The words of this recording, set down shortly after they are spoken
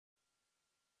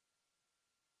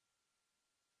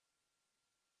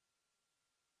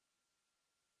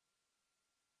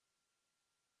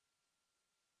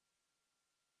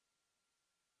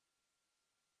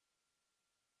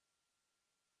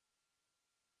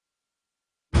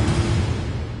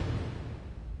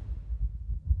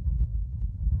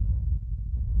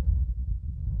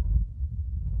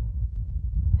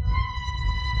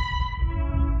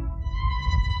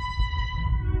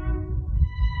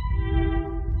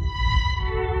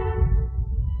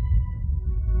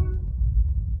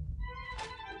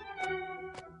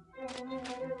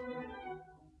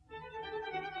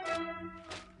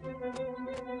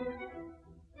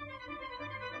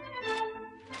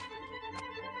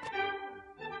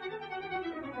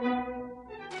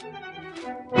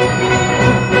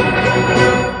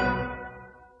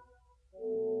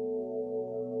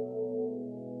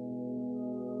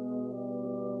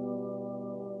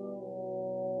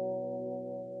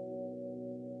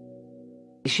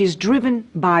She's driven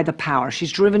by the power.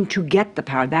 She's driven to get the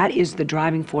power. That is the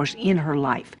driving force in her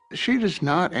life. She does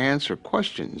not answer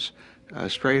questions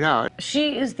straight out.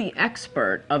 She is the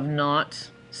expert of not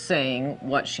saying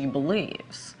what she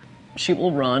believes. She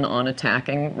will run on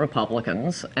attacking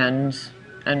Republicans and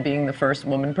being the first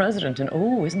woman president. And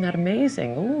oh, isn't that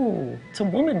amazing? Oh, it's a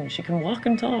woman. She can walk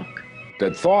and talk.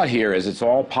 The thought here is it's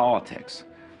all politics.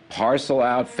 Parcel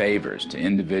out favors to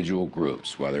individual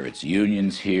groups, whether it's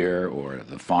unions here or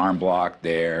the farm bloc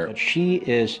there. But she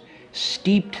is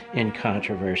steeped in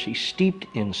controversy, steeped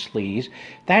in sleaze.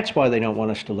 That's why they don't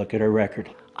want us to look at her record.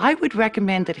 I would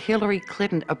recommend that Hillary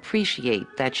Clinton appreciate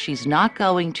that she's not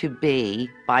going to be,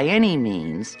 by any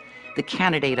means, the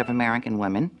candidate of American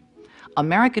women.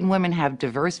 American women have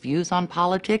diverse views on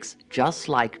politics, just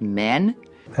like men.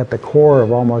 At the core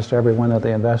of almost every one of the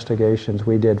investigations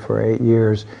we did for 8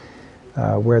 years,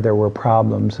 where there were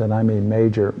problems, and I mean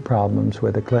major problems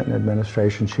with the Clinton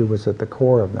administration, she was at the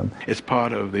core of them. It's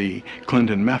part of the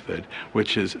Clinton method,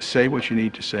 which is say what you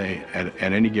need to say at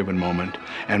any given moment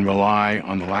and rely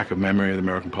on the lack of memory of the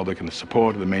American public and the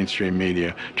support of the mainstream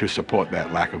media to support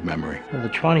that lack of memory. Well, the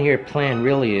 20-year plan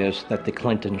really is that the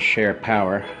Clintons share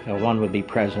power. One would be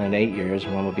president 8 years,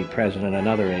 and one would be president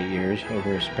another 8 years,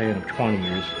 over a span of 20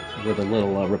 years, with a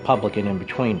little Republican in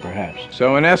between, perhaps.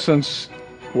 So in essence,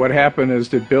 what happened is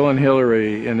that Bill and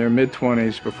Hillary, in their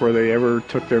mid-20s, before they ever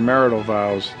took their marital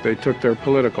vows, they took their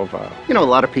political vow. You know,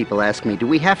 a lot of people ask me, do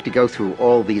we have to go through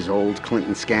all these old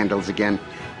Clinton scandals again?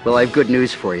 Well, I have good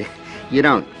news for you. You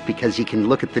don't, because you can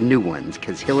look at the new ones,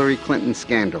 because Hillary Clinton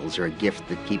scandals are a gift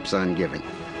that keeps on giving.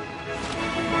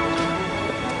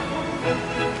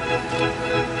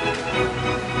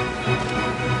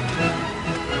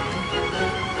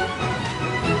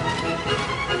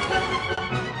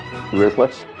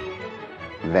 Ruthless,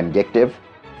 vindictive,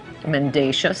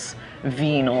 Mendacious,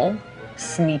 venal,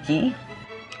 sneaky.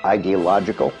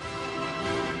 ideological,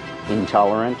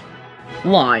 intolerant.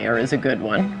 Liar is a good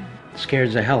one.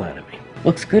 Scares the hell out of me.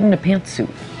 Looks good in a pantsuit.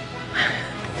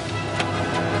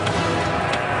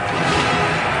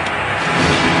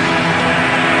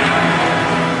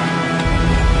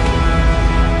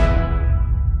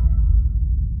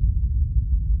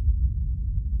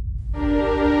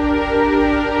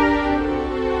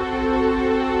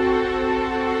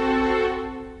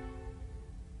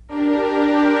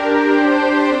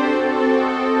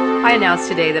 I announced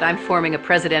today that I'm forming a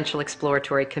presidential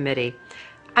exploratory committee.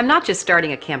 I'm not just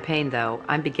starting a campaign, though.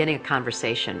 I'm beginning a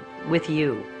conversation with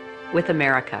you, with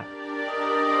America.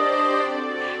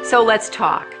 So let's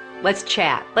talk, let's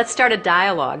chat, let's start a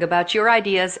dialogue about your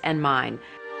ideas and mine.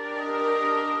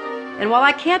 And while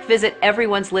I can't visit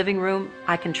everyone's living room,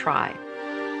 I can try.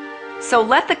 So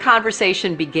let the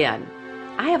conversation begin.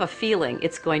 I have a feeling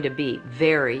it's going to be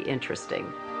very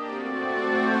interesting.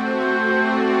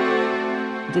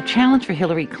 The challenge for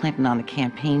Hillary Clinton on the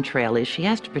campaign trail is she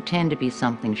has to pretend to be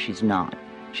something she's not.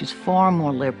 She's far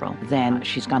more liberal than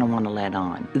she's going to want to let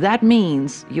on. That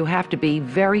means you have to be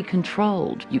very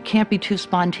controlled. You can't be too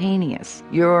spontaneous.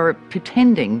 You're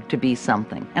pretending to be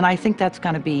something. And I think that's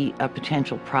going to be a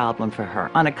potential problem for her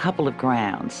on a couple of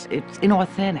grounds. It's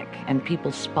inauthentic, and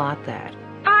people spot that.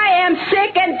 I am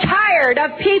sick and tired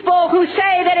of people who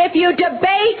say that if you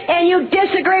debate and you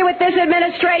disagree with this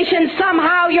administration,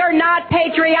 somehow you're not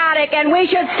patriotic, and we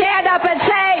should stand up and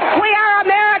say, we are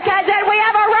Americans and we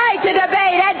have a right to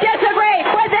debate and disagree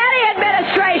with any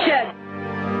administration.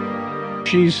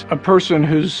 She's a person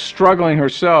who's struggling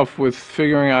herself with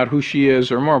figuring out who she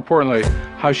is, or more importantly,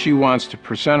 how she wants to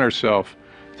present herself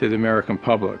to the American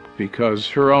public, because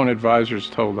her own advisors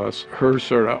told us her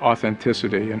sort of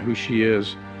authenticity and who she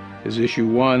is issue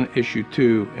 1, issue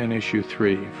 2, and issue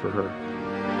 3 for her.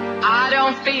 I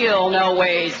don't feel no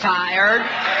ways tired.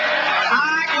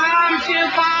 I come too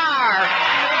far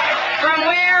from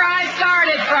where I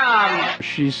started from.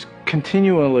 She's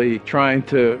continually trying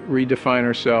to redefine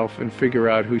herself and figure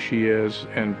out who she is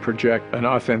and project an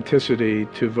authenticity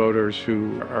to voters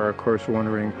who are, of course,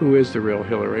 wondering who is the real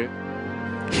Hillary.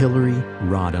 Hillary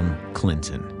Rodham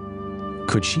Clinton.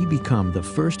 Could she become the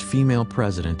first female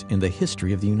president in the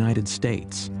history of the United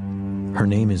States? Her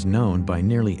name is known by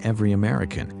nearly every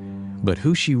American, but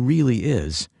who she really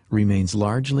is remains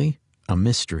largely a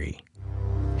mystery.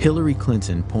 Hillary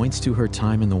Clinton points to her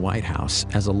time in the White House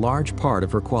as a large part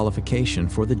of her qualification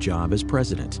for the job as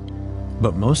president.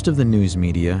 But most of the news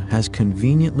media has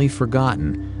conveniently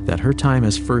forgotten that her time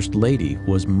as First Lady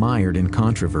was mired in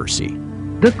controversy.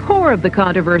 The core of the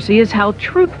controversy is how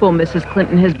truthful Mrs.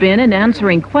 Clinton has been in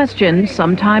answering questions,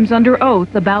 sometimes under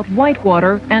oath, about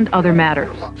Whitewater and other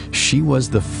matters. She was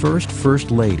the first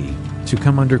First Lady to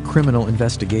come under criminal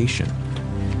investigation.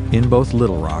 In both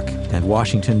Little Rock and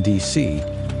Washington, D.C.,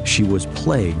 she was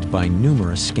plagued by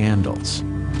numerous scandals.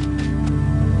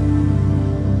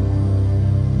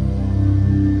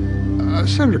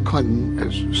 Senator Clinton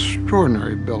has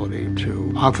extraordinary ability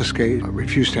to obfuscate,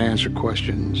 refuse to answer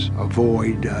questions,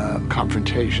 avoid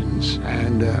confrontations,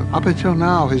 and up until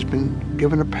now has been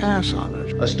given a pass on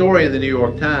it. A story in the New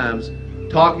York Times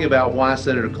talking about why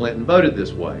Senator Clinton voted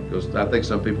this way, because I think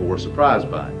some people were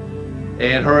surprised by it.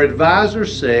 And her advisor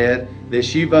said that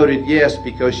she voted yes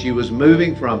because she was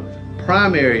moving from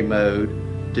primary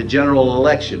mode to general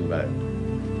election mode.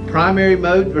 Primary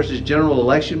mode versus general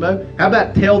election mode? How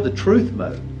about tell the truth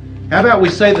mode? How about we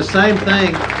say the same thing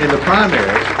in the primary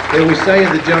that we say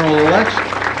in the general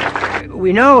election?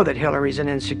 We know that Hillary's an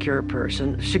insecure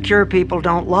person. Secure people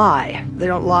don't lie. They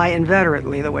don't lie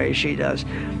inveterately the way she does.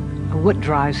 What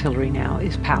drives Hillary now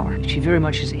is power. She very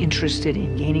much is interested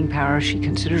in gaining power. She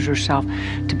considers herself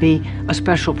to be a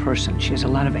special person. She has a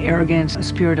lot of arrogance, a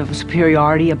spirit of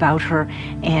superiority about her,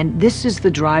 and this is the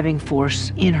driving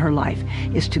force in her life,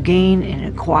 is to gain and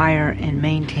acquire and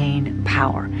maintain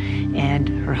power. And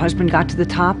her husband got to the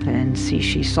top, and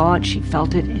she saw it, she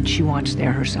felt it, and she wants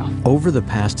there herself. Over the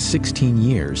past 16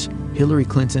 years, Hillary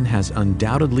Clinton has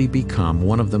undoubtedly become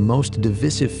one of the most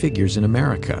divisive figures in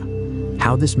America.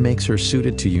 How this makes her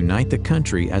suited to unite the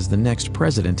country as the next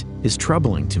president is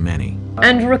troubling to many.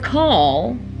 And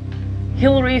recall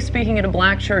Hillary speaking at a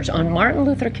black church on Martin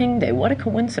Luther King Day. What a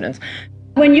coincidence.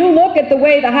 When you look at the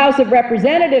way the House of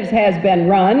Representatives has been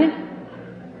run,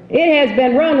 it has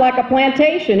been run like a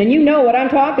plantation, and you know what I'm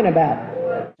talking about.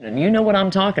 And you know what I'm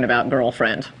talking about,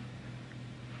 girlfriend.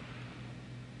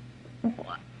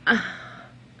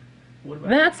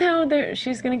 That's how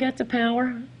she's going to get to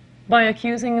power? By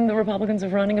accusing the Republicans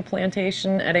of running a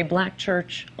plantation at a black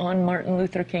church on Martin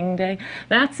Luther King Day?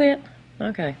 That's it?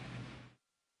 Okay.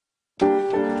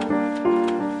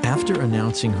 After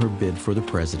announcing her bid for the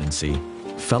presidency,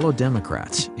 fellow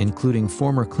Democrats, including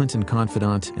former Clinton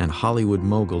confidant and Hollywood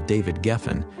mogul David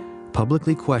Geffen,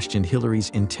 publicly questioned Hillary's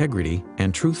integrity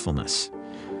and truthfulness.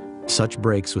 Such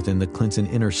breaks within the Clinton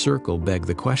inner circle beg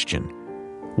the question: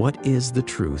 what is the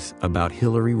truth about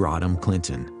Hillary Rodham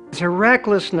Clinton? It's a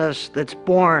recklessness that's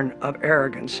born of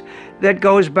arrogance that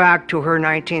goes back to her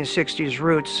 1960s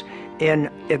roots in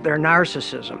their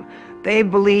narcissism. They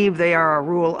believe they are a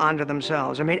rule unto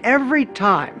themselves. I mean, every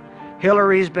time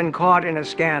Hillary's been caught in a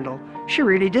scandal, she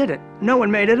really did it. No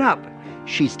one made it up.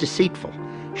 She's deceitful.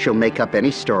 She'll make up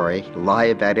any story, lie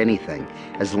about anything,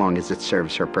 as long as it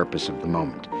serves her purpose of the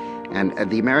moment. And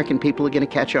the American people are going to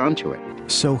catch on to it.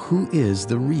 So who is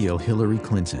the real Hillary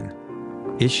Clinton?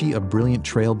 Is she a brilliant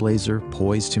trailblazer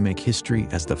poised to make history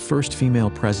as the first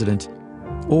female president?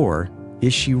 Or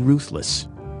is she ruthless,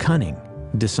 cunning,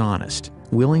 dishonest,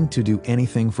 willing to do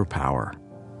anything for power?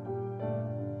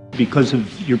 Because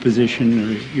of your position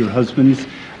or your husband's,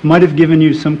 might have given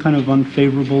you some kind of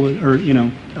unfavorable or,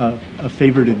 a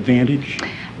favored advantage?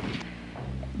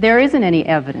 There isn't any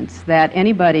evidence that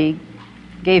anybody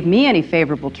gave me any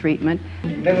favorable treatment.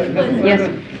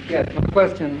 Yes, my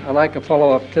question, I'd like a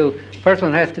follow-up too. First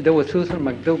one has to do with Susan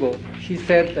McDougal. She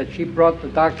said that she brought the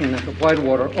documents of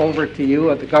Whitewater over to you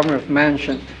at the governor's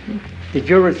mansion. Did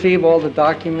you receive all the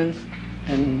documents?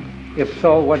 And if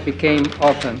so, what became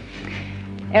of them?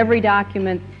 Every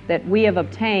document that we have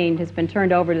obtained has been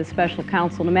turned over to the special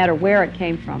counsel, no matter where it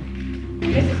came from.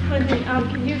 Mrs. Clinton,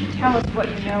 can you tell us what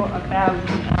you know about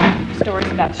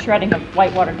stories about shredding of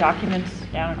Whitewater documents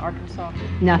down in Arkansas?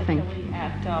 Nothing.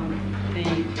 At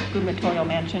the gubernatorial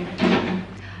mansion?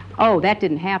 Oh, that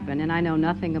didn't happen, and I know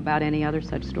nothing about any other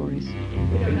such stories.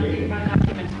 You know nothing about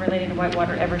documents relating to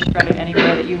Whitewater ever shredded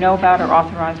anywhere that you know about or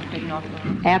authorized or didn't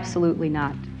authorize? Absolutely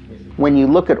not. When you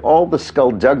look at all the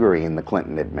skullduggery in the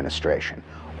Clinton administration,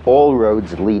 all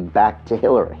roads lead back to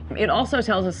Hillary. It also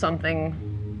tells us something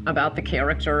about the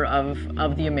character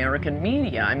of the American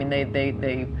media. I mean,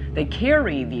 they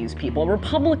carry these people. A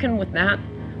Republican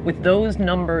with those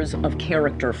numbers of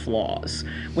character flaws,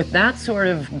 with that sort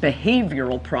of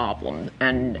behavioral problem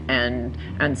and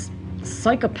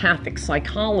psychopathic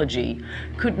psychology,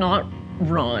 could not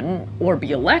run or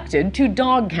be elected to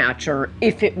dog catcher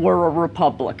if it were a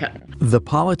Republican. The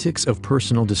politics of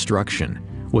personal destruction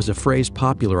was a phrase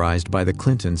popularized by the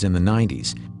Clintons in the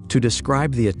 90s to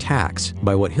describe the attacks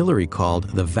by what Hillary called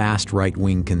the vast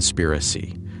right-wing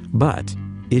conspiracy. But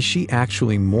is she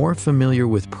actually more familiar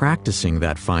with practicing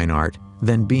that fine art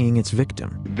than being its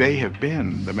victim. They have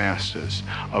been the masters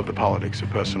of the politics of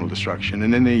personal destruction,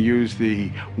 and then they use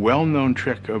the well-known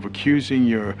trick of accusing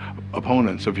your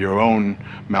opponents of your own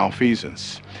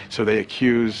malfeasance. So they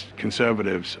accuse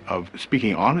conservatives of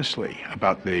speaking honestly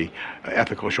about the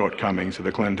ethical shortcomings of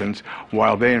the Clintons,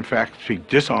 while they in fact speak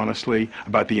dishonestly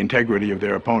about the integrity of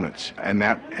their opponents. And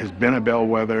that has been a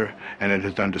bellwether, and it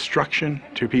has done destruction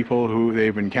to people who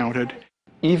they've encountered.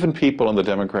 Even people in the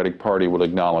Democratic Party will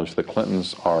acknowledge the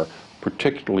Clintons are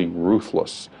particularly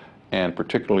ruthless and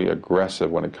particularly aggressive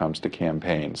when it comes to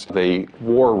campaigns. They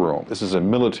war room. This is a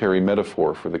military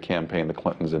metaphor for the campaign the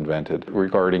Clintons invented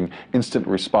regarding instant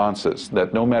responses,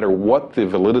 that no matter what the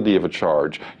validity of a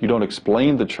charge, you don't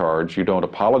explain the charge, you don't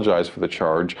apologize for the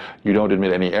charge, you don't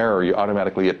admit any error, you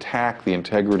automatically attack the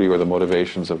integrity or the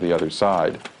motivations of the other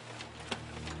side.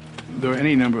 There are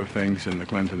any number of things in the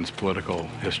Clintons' political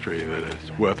history that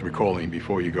is worth recalling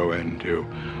before you go in to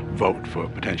vote for,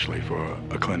 potentially for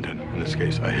a Clinton, in this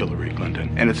case a Hillary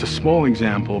Clinton. And it's a small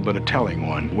example, but a telling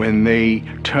one. When they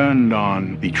turned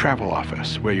on the travel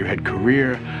office, where you had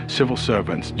career civil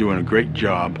servants doing a great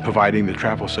job providing the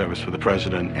travel service for the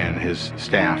president and his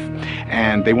staff,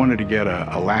 and they wanted to get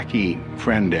a lackey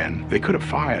friend in, they could have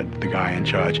fired the guy in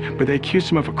charge, but they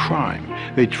accused him of a crime.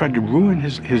 They tried to ruin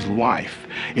his life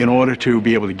in order to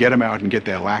be able to get him out and get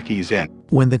their lackeys in.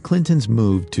 When the Clintons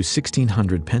moved to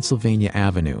 1600 Pennsylvania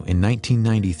Avenue in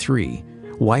 1993,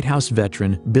 White House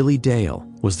veteran Billy Dale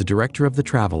was the director of the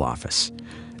travel office.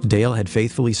 Dale had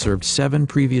faithfully served 7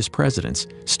 previous presidents,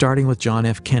 starting with John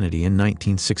F. Kennedy in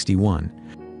 1961.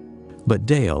 But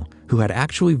Dale, who had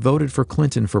actually voted for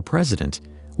Clinton for president,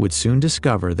 would soon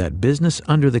discover that business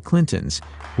under the Clintons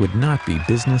would not be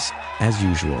business as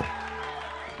usual.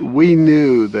 We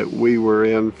knew that we were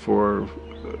in for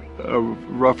a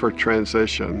rougher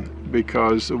transition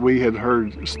because we had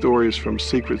heard stories from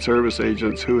Secret Service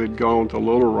agents who had gone to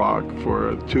Little Rock for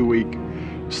a 2-week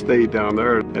stay down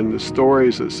there. And the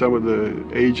stories that some of the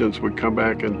agents would come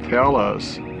back and tell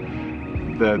us,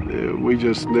 that we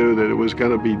just knew that it was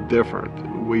going to be different.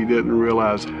 We didn't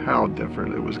realize how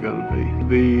different it was going to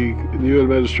be. The new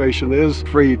administration is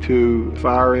free to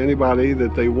fire anybody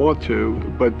that they want to,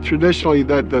 but traditionally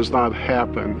that does not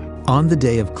happen. On the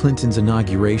day of Clinton's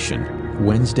inauguration,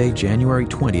 Wednesday, January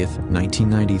 20th,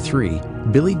 1993,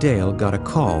 Billy Dale got a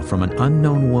call from an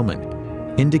unknown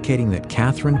woman indicating that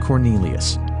Catherine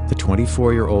Cornelius, the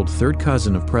 24-year-old third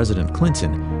cousin of President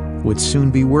Clinton, would soon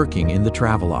be working in the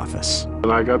travel office.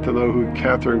 And I got to know who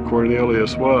Catherine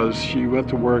Cornelius was. She went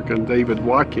to work in David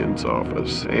Watkins'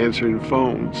 office, answering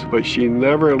phones, but she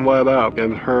never let up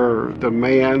in her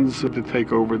demands to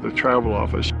take over the travel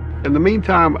office. In the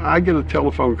meantime, I get a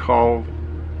telephone call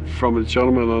from a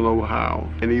gentleman in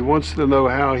Ohio, and he wants to know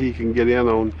how he can get in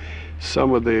on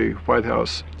some of the White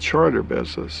House charter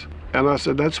business. And I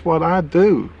said, that's what I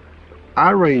do.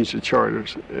 I arrange the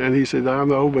charters. And he said, I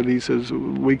know, but he says,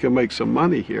 we can make some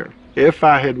money here. If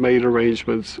I had made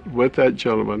arrangements with that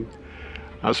gentleman,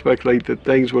 I speculate that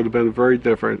things would have been very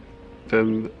different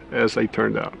than as they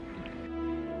turned out.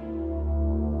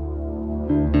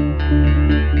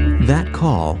 That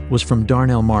call was from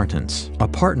Darnell Martins, a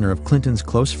partner of Clinton's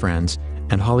close friends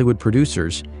and Hollywood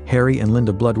producers Harry and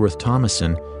Linda Bloodworth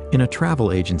Thomason in a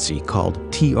travel agency called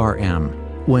TRM.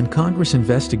 When Congress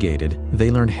investigated,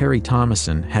 they learned Harry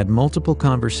Thomason had multiple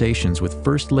conversations with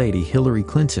First Lady Hillary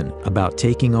Clinton about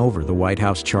taking over the White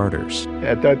House charters.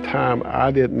 At that time,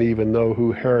 I didn't even know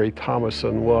who Harry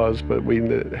Thomason was, but we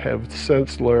have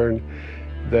since learned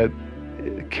that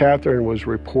Catherine was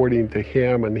reporting to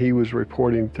him and he was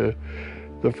reporting to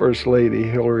the First Lady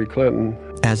Hillary Clinton.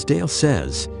 As Dale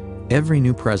says, every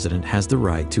new president has the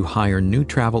right to hire new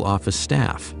travel office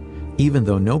staff, even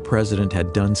though no president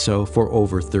had done so for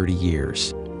over 30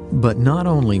 years. But not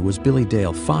only was Billy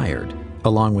Dale fired,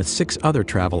 along with 6 other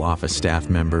travel office staff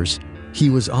members, he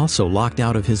was also locked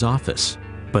out of his office.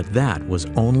 But that was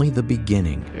only the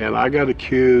beginning. And I got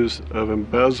accused of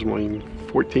embezzling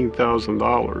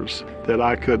 $14,000 that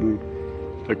I couldn't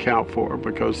account for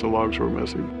because the logs were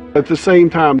missing. At the same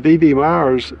time, D.D.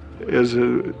 Myers is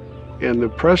in the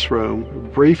press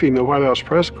room briefing the White House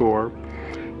press corps,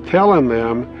 telling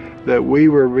them that we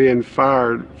were being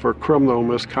fired for criminal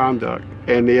misconduct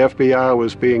and the FBI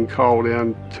was being called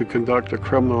in to conduct a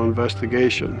criminal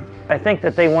investigation. I think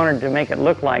that they wanted to make it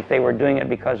look like they were doing it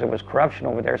because there was corruption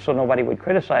over there so nobody would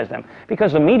criticize them,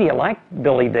 because the media liked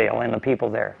Billy Dale and the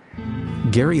people there.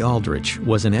 Gary Aldrich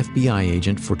was an FBI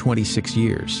agent for 26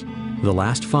 years, the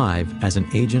last 5 as an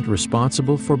agent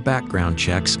responsible for background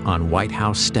checks on White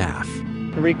House staff.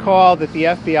 Recall that the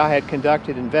FBI had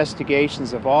conducted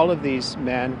investigations of all of these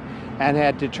men and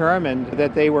had determined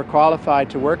that they were qualified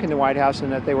to work in the White House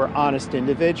and that they were honest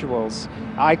individuals.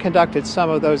 I conducted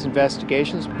some of those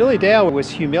investigations. Billy Dale was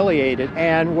humiliated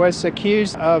and was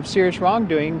accused of serious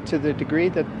wrongdoing to the degree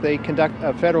that they conduct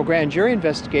a federal grand jury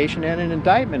investigation and an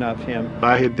indictment of him.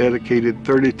 I had dedicated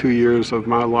 32 years of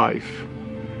my life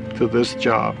to this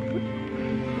job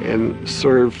and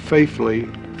served faithfully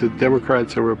to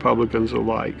Democrats and Republicans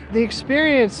alike. The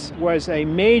experience was a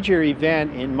major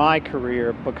event in my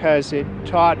career because it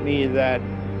taught me that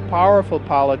powerful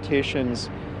politicians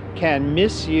can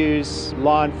misuse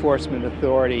law enforcement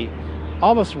authority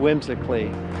almost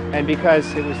whimsically. And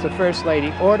because it was the First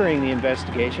Lady ordering the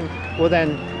investigation, well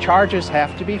then charges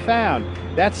have to be found.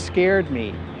 That scared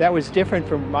me. That was different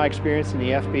from my experience in the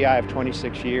FBI of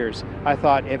 26 years. I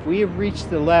thought if we have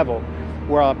reached the level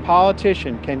where a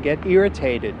politician can get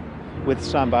irritated with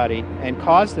somebody and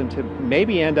cause them to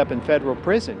maybe end up in federal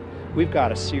prison, we've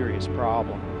got a serious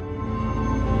problem.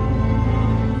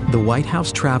 The White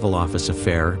House Travel Office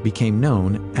affair became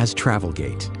known as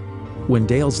Travelgate. When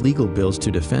Dale's legal bills to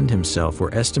defend himself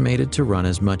were estimated to run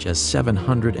as much as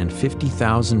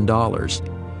 $750,000,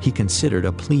 he considered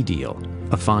a plea deal,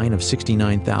 a fine of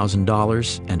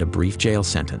 $69,000, and a brief jail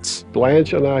sentence.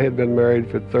 Blanche and I had been married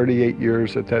for 38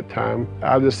 years at that time.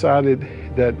 I decided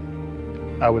that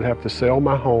I would have to sell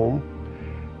my home.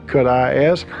 Could I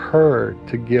ask her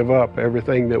to give up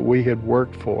everything that we had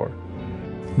worked for?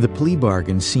 The plea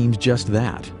bargain seemed just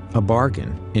that, a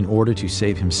bargain in order to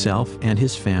save himself and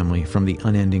his family from the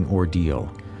unending ordeal.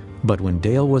 But when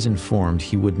Dale was informed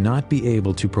he would not be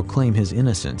able to proclaim his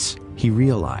innocence, he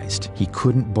realized he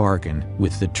couldn't bargain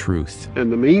with the truth.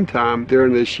 In the meantime,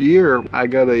 during this year, I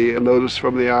got a notice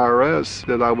from the IRS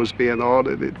that I was being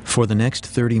audited. For the next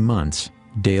 30 months,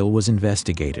 Dale was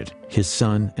investigated. His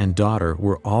son and daughter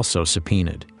were also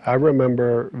subpoenaed. I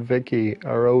remember Vicki,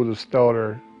 our oldest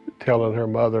daughter, telling her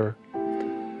mother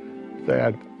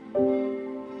that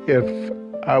if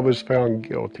I was found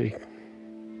guilty,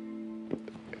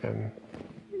 and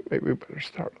maybe we better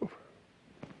start over.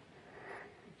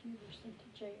 You were sent to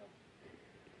jail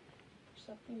for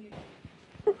something you...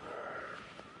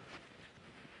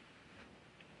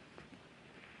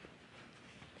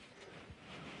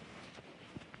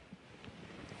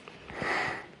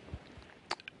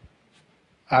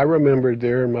 I remember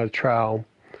during my trial,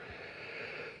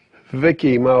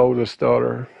 Vicki, my oldest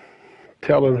daughter,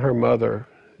 telling her mother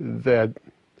that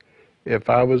if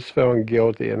I was found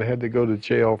guilty and had to go to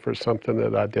jail for something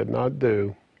that I did not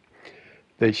do,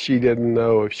 that she didn't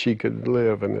know if she could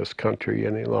live in this country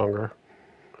any longer,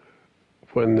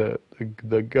 when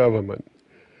the government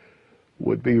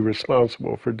would be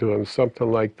responsible for doing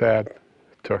something like that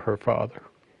to her father.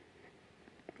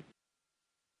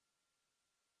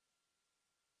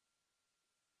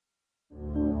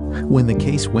 When the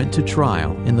case went to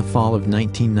trial in the fall of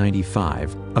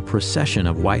 1995, a procession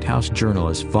of White House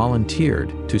journalists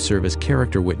volunteered to serve as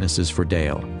character witnesses for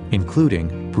Dale,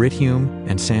 including Brit Hume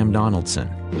and Sam Donaldson.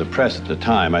 The press at the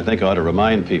time, I think, ought to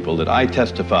remind people that I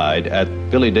testified at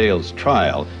Billy Dale's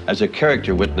trial as a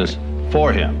character witness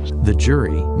for him. The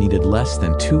jury needed less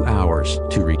than 2 hours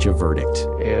to reach a verdict.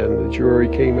 And the jury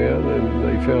came in and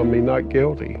they found me not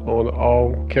guilty on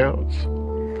all counts.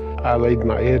 I laid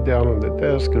my head down on the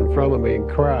desk in front of me and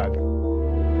cried.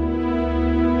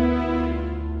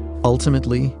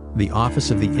 Ultimately, the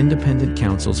Office of the Independent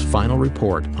Counsel's final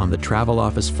report on the Travel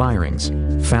Office firings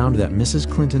found that Mrs.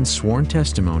 Clinton's sworn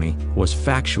testimony was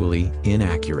factually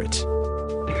inaccurate.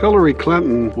 Hillary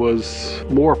Clinton was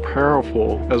more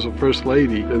powerful as a first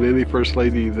lady than any first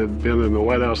lady that had been in the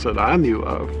White House that I knew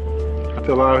of.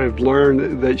 Until I have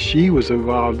learned that she was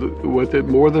involved with it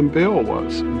more than Bill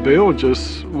was. Bill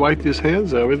just wiped his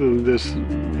hands of it and just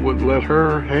would let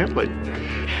her handle it.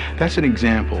 That's an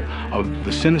example of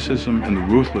the cynicism and the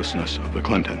ruthlessness of the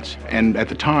Clintons. And at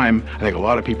the time, I think a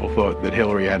lot of people thought that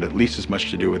Hillary had at least as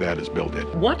much to do with that as Bill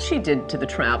did. What she did to the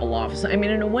Travel Office, I mean,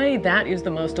 in a way, that is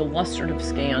the most illustrative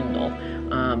scandal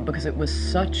because it was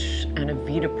such an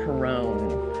Evita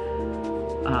Peron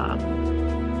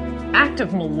act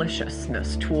of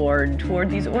maliciousness toward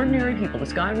these ordinary people.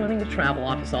 This guy running the Travel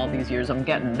Office all these years, I'm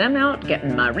getting them out,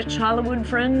 getting my rich Hollywood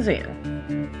friends in.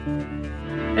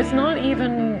 It's not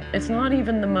even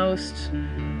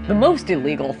the most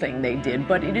illegal thing they did,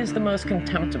 but it is the most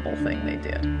contemptible thing they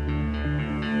did.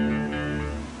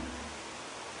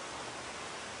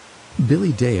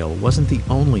 Billy Dale wasn't the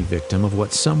only victim of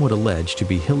what some would allege to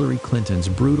be Hillary Clinton's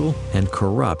brutal and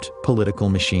corrupt political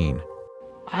machine.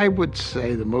 I would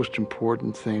say the most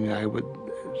important thing I would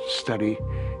study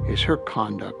is her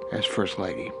conduct as First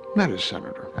Lady, not as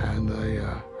Senator. And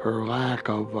her lack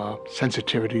of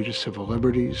sensitivity to civil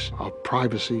liberties, of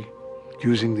privacy,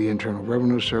 using the Internal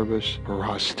Revenue Service, her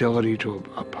hostility to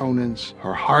opponents,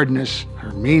 her hardness,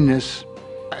 her meanness.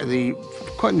 The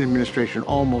Clinton administration,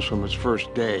 almost from its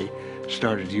first day,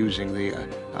 started using the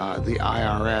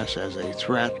IRS as a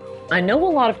threat. I know a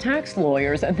lot of tax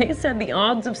lawyers, and they said the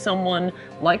odds of someone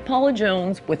like Paula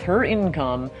Jones with her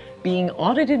income being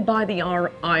audited by the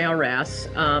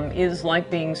IRS is like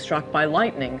being struck by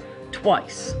lightning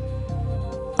twice.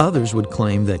 Others would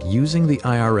claim that using the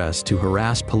IRS to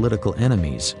harass political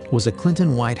enemies was a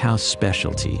Clinton White House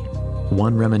specialty,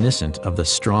 one reminiscent of the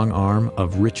strong arm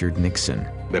of Richard Nixon.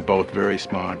 They're both very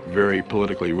smart, very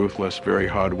politically ruthless, very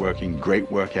hardworking, great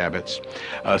work habits.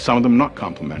 Some of them not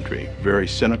complimentary, very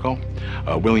cynical,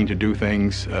 willing to do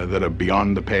things that are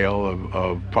beyond the pale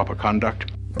of proper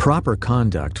conduct. Proper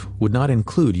conduct would not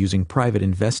include using private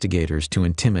investigators to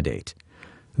intimidate.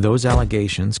 Those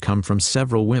allegations come from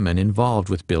several women involved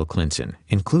with Bill Clinton,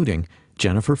 including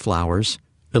Jennifer Flowers,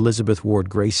 Elizabeth Ward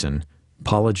Grayson,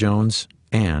 Paula Jones,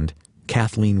 and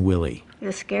Kathleen Willey.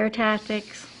 The scare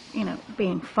tactics, you know,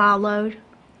 being followed,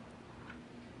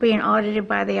 being audited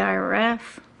by the IRS,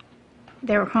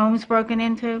 their homes broken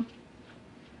into.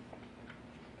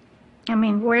 I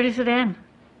mean, where does it end?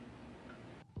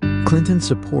 Clinton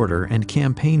supporter and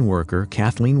campaign worker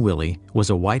Kathleen Willey was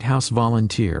a White House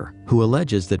volunteer who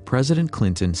alleges that President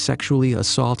Clinton sexually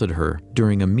assaulted her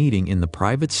during a meeting in the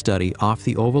private study off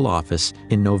the Oval Office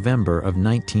in November of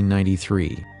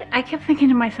 1993. I kept thinking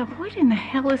to myself, what in the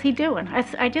hell is he doing?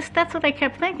 That's what I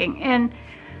kept thinking, and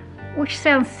which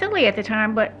sounds silly at the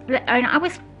time, but I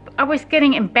was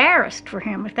getting embarrassed for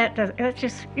him. If that's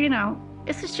just, you know,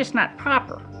 this is just not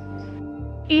proper.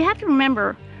 You have to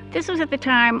remember, this was at the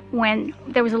time when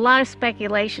there was a lot of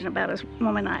speculation about his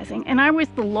womanizing, and I was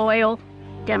the loyal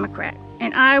Democrat,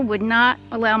 and I would not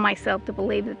allow myself to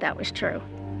believe that that was true.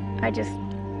 I just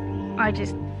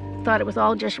thought it was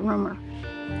all just rumor.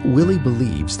 Willey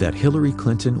believes that Hillary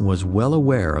Clinton was well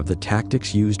aware of the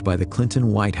tactics used by the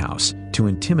Clinton White House to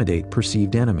intimidate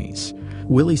perceived enemies.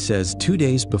 Willey says 2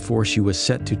 days before she was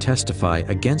set to testify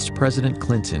against President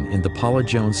Clinton in the Paula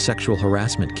Jones sexual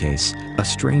harassment case, a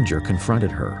stranger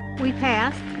confronted her. We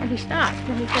passed, and he stopped,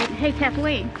 and he said, "Hey,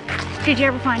 Kathleen, did you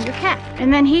ever find your cat?"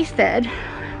 And then he said,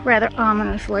 rather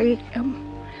ominously,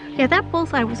 "Yeah, that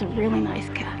bullseye was a really nice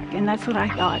cat." And that's what I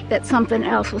thought, that something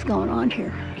else was going on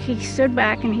here. He stood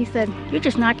back and he said, "You're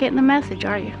just not getting the message,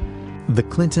 are you?" The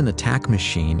Clinton attack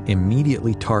machine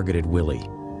immediately targeted Willey.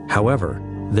 However,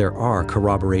 there are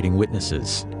corroborating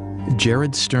witnesses.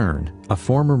 Jared Stern, a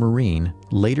former Marine,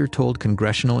 later told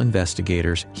congressional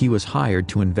investigators he was hired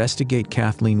to investigate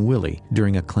Kathleen Willey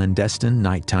during a clandestine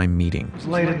nighttime meeting. It was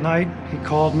late at night. He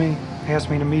called me, asked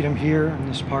me to meet him here in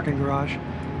this parking garage.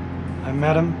 I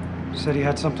met him, said he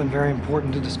had something very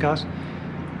important to discuss.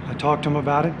 I talked to him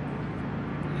about it,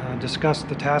 discussed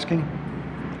the tasking,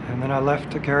 and then I left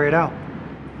to carry it out.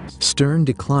 Stern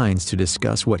declines to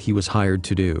discuss what he was hired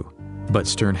to do, but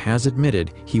Stern has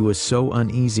admitted he was so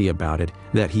uneasy about it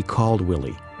that he called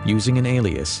Willey, using an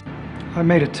alias. I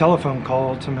made a telephone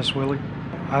call to Miss Willey.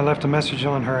 I left a message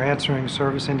on her answering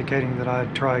service indicating that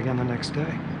I'd try again the next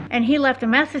day. And he left a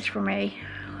message for me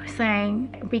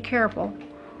saying, "Be careful,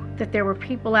 that there were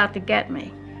people out to get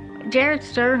me." Jared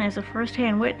Stern is a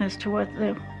first-hand witness to what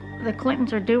the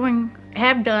Clintons are doing,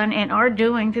 have done, and are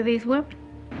doing to these women.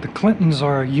 The Clintons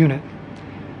are a unit.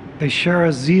 They share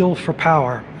a zeal for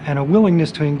power and a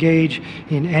willingness to engage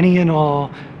in any and all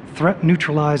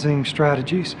threat-neutralizing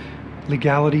strategies.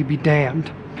 Legality be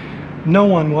damned. No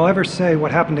one will ever say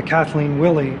what happened to Kathleen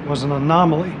Willey was an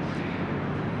anomaly.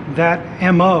 That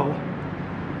MO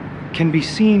can be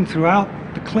seen throughout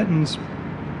the Clintons'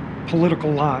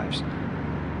 political lives.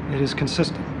 It is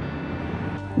consistent.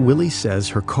 Willey says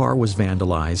her car was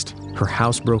vandalized, her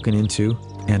house broken into,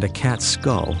 and a cat's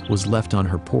skull was left on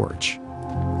her porch.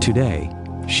 Today,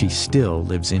 she still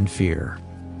lives in fear.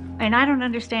 And I don't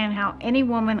understand how any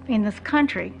woman in this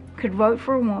country could vote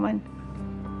for a woman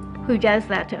who does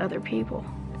that to other people,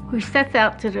 who sets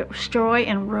out to destroy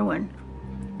and ruin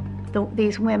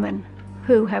these women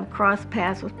who have crossed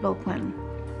paths with Bill Clinton.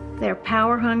 They're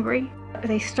power hungry.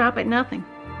 They stop at nothing.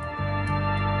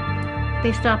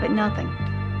 They stop at nothing.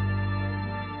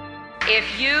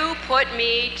 If you put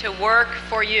me to work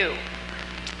for you,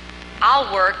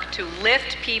 I'll work to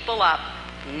lift people up,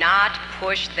 not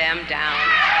push them down.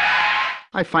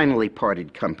 I finally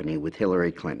parted company with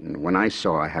Hillary Clinton when I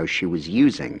saw how she was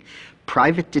using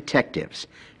private detectives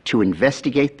to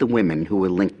investigate the women who were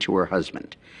linked to her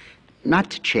husband. Not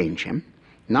to change him,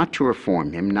 not to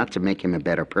reform him, not to make him a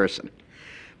better person,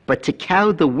 but to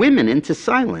cow the women into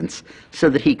silence so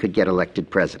that he could get elected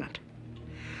president.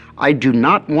 I do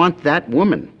not want that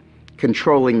woman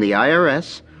controlling the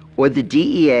IRS or the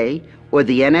DEA or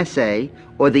the NSA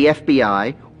or the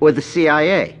FBI or the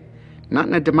CIA. Not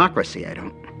in a democracy, I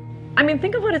don't. I mean,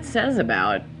 think of what it says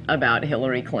about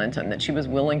Hillary Clinton, that she was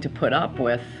willing to put up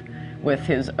with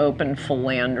his open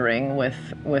philandering,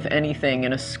 with anything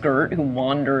in a skirt who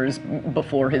wanders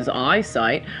before his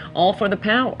eyesight, all for the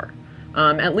power.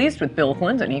 At least with Bill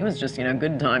Clinton, he was just,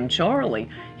 good time Charlie.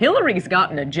 Hillary's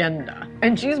got an agenda,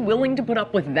 and she's willing to put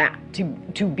up with that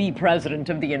to be president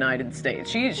of the United States.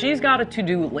 She's got a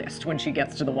to-do list when she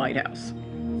gets to the White House.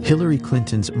 Hillary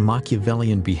Clinton's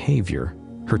Machiavellian behavior,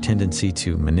 her tendency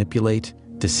to manipulate,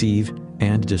 deceive,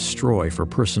 and destroy for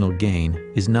personal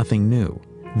gain, is nothing new.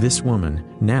 This woman,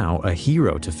 now a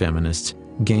hero to feminists,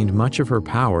 gained much of her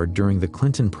power during the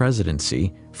Clinton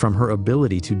presidency from her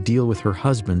ability to deal with her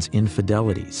husband's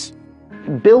infidelities.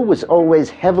 Bill was always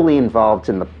heavily involved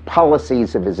in the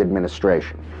policies of his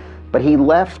administration, but he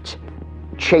left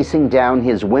chasing down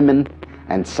his women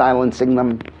and silencing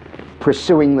them,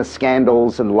 pursuing the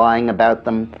scandals and lying about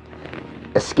them,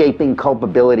 escaping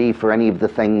culpability for any of the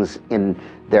things in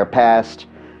their past,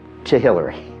 to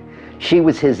Hillary. She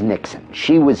was his Nixon.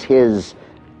 She was his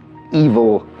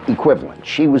evil equivalent.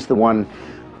 She was the one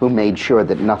who made sure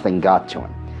that nothing got to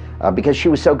him because she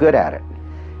was so good at it.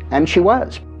 And she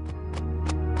was.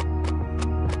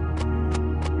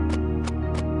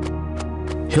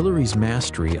 Hillary's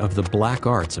mastery of the black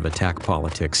arts of attack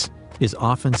politics is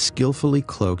often skillfully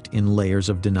cloaked in layers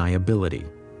of deniability.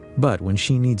 But when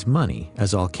she needs money,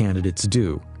 as all candidates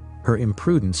do, her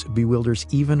imprudence bewilders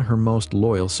even her most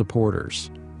loyal supporters.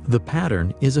 The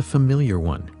pattern is a familiar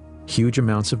one. Huge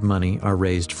amounts of money are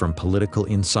raised from political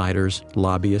insiders,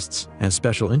 lobbyists, and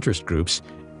special interest groups,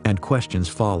 and questions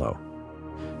follow.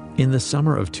 In the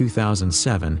summer of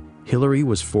 2007, Hillary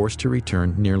was forced to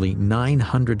return nearly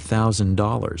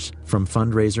 $900,000 from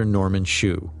fundraiser Norman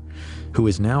Hsu, who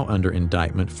is now under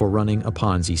indictment for running a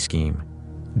Ponzi scheme.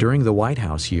 During the White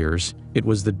House years, it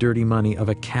was the dirty money of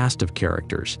a cast of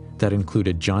characters that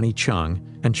included Johnny Chung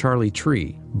and Charlie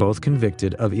Tree, both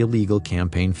convicted of illegal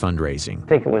campaign fundraising. I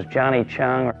think it was Johnny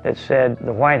Chung that said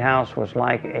the White House was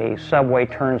like a subway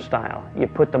turnstile. You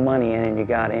put the money in and you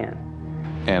got in.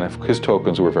 And if his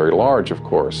tokens were very large, of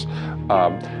course.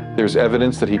 There's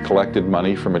evidence that he collected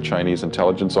money from a Chinese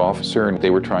intelligence officer, and they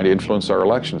were trying to influence our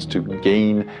elections to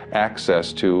gain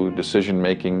access to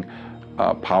decision-making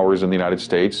powers in the United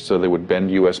States so they would bend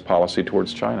U.S. policy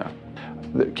towards China.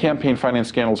 The campaign finance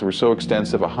scandals were so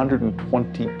extensive,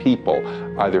 120 people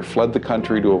either fled the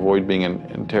country to avoid being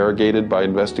interrogated by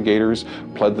investigators,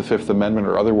 pled the Fifth Amendment,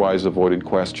 or otherwise avoided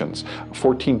questions.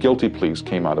 14 guilty pleas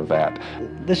came out of that.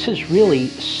 This is really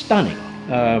stunning.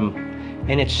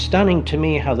 And it's stunning to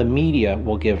me how the media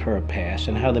will give her a pass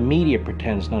and how the media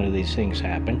pretends none of these things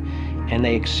happen. And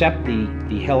they accept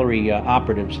the Hillary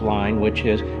operatives line, which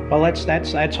is, well,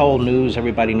 that's old news.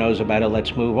 Everybody knows about it.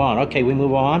 Let's move on. Okay, we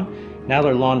move on. Now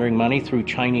they're laundering money through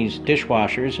Chinese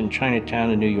dishwashers in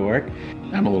Chinatown in New York.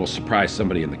 I'm a little surprised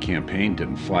somebody in the campaign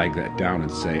didn't flag that down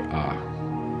and say,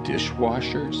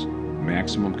 dishwashers,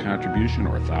 maximum contribution,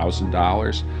 or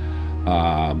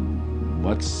 $1,000.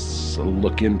 Let's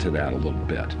look into that a little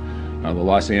bit. The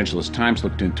Los Angeles Times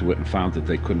looked into it and found that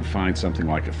they couldn't find something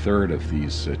like a third of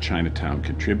these Chinatown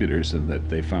contributors, and that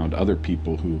they found other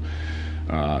people who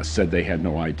said they had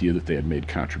no idea that they had made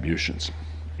contributions.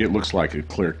 It looks like a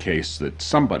clear case that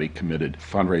somebody committed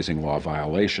fundraising law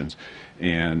violations,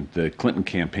 and the Clinton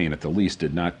campaign at the least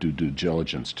did not do due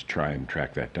diligence to try and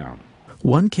track that down.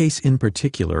 One case in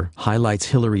particular highlights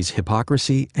Hillary's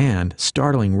hypocrisy and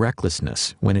startling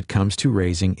recklessness when it comes to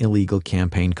raising illegal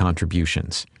campaign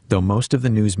contributions. Though most of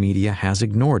the news media has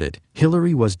ignored it,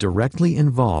 Hillary was directly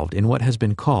involved in what has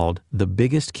been called the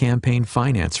biggest campaign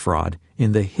finance fraud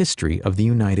in the history of the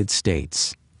United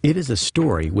States. It is a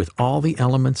story with all the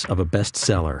elements of a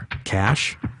bestseller: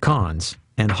 cash, cons,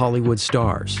 and Hollywood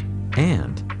stars.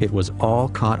 And it was all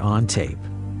caught on tape.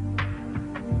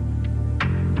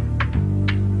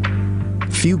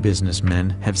 Few businessmen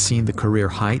have seen the career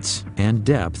heights and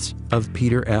depths of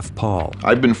Peter F. Paul.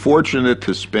 I've been fortunate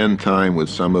to spend time with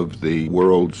some of the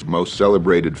world's most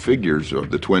celebrated figures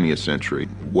of the 20th century.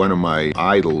 One of my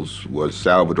idols was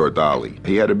Salvador Dali.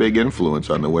 He had a big influence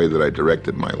on the way that I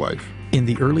directed my life. In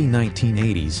the early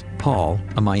 1980s, Paul,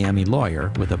 a Miami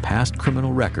lawyer with a past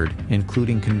criminal record,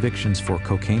 including convictions for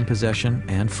cocaine possession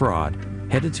and fraud,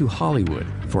 headed to Hollywood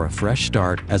for a fresh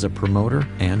start as a promoter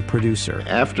and producer.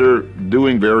 After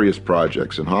doing various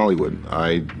projects in Hollywood,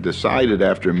 I decided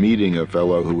after meeting a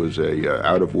fellow who was a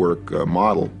out-of-work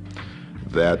model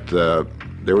that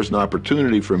there was an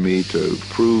opportunity for me to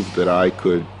prove that I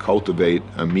could cultivate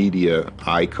a media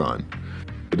icon.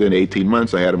 Within 18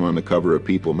 months, I had him on the cover of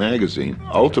People magazine.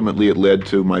 Ultimately, it led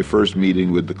to my first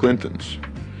meeting with the Clintons,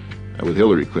 with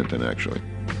Hillary Clinton, actually.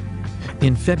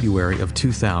 In February of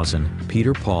 2000,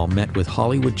 Peter Paul met with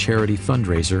Hollywood charity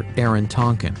fundraiser Aaron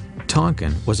Tonkin.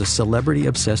 Tonkin was a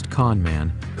celebrity-obsessed con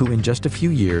man who in just a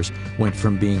few years went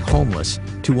from being homeless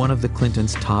to one of the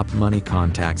Clintons' top money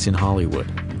contacts in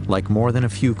Hollywood. Like more than a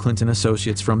few Clinton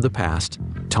associates from the past,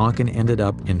 Tonkin ended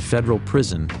up in federal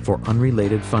prison for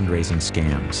unrelated fundraising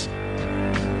scams.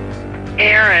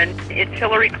 Aaron, it's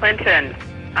Hillary Clinton.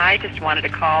 I just wanted to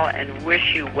call and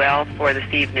wish you well for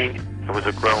this evening. It was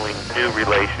a growing new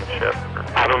relationship.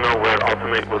 I don't know where it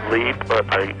ultimately would lead,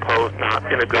 but I suppose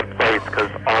not in a good place because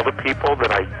all the people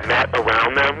that I met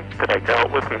around them, that I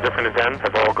dealt with in different events,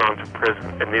 have all gone to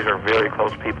prison. And these are very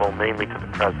close people, mainly to the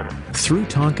president. Through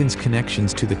Tonkin's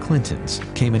connections to the Clintons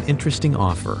came an interesting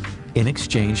offer. In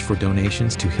exchange for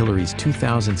donations to Hillary's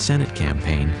 2000 Senate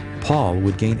campaign, Paul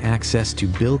would gain access to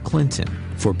Bill Clinton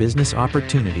for business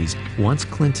opportunities once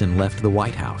Clinton left the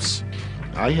White House.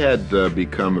 I had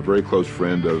become a very close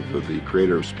friend of the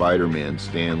creator of Spider-Man,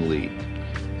 Stan Lee,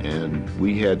 and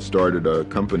we had started a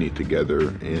company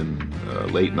together in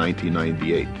late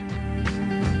 1998.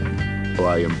 So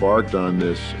I embarked on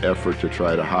this effort to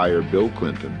try to hire Bill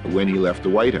Clinton when he left the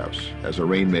White House as a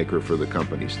rainmaker for the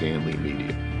company, Stan Lee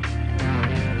Media.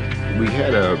 We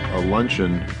had a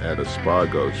luncheon at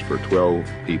Espargos for 12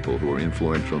 people who were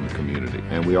influential in the community,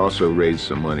 and we also raised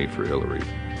some money for Hillary.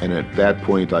 And at that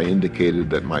point, I indicated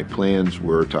that my plans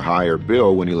were to hire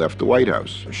Bill when he left the White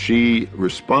House. She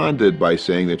responded by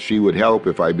saying that she would help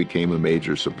if I became a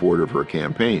major supporter of her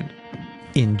campaign.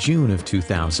 In June of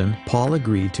 2000, Paul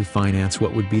agreed to finance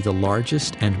what would be the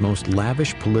largest and most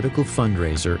lavish political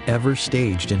fundraiser ever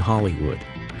staged in Hollywood.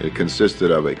 It consisted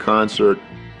of a concert,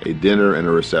 a dinner, and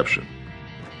a reception.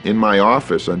 In my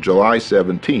office on July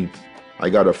 17th, I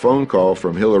got a phone call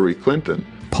from Hillary Clinton.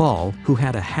 Paul, who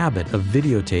had a habit of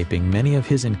videotaping many of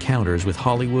his encounters with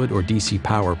Hollywood or DC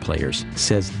power players,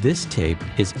 says this tape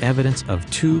is evidence of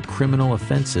 2 criminal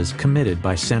offenses committed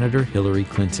by Senator Hillary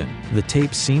Clinton. The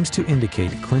tape seems to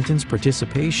indicate Clinton's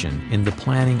participation in the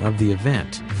planning of the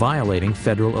event, violating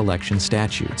federal election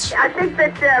statutes. I think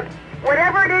that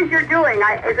whatever it is you're doing,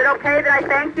 is it okay that I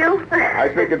thank you? I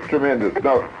think it's tremendous.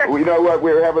 No, you know what?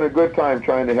 We're having a good time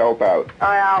trying to help out.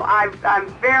 Well, I'm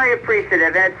very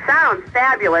appreciative. It sounds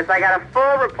fabulous. I got a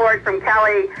full report from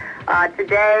Kelly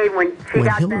today when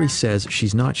Hillary says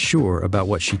she's not sure about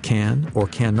what she can or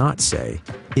cannot say,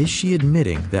 is she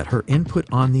admitting that her input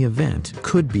on the event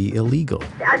could be illegal?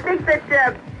 I think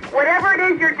that whatever it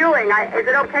is you're doing, is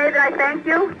it okay that I thank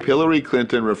you? Hillary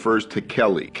Clinton refers to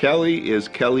Kelly. Kelly is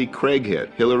Kelly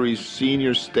Craighead, Hillary's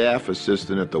senior staff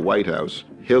assistant at the White House.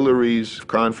 Hillary's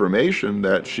confirmation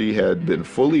that she had been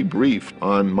fully briefed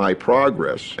on my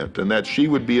progress and that she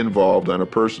would be involved on a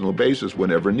personal basis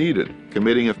whenever needed,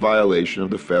 committing a violation of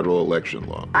the federal election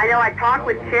law. I know I talked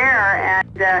with Cher,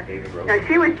 and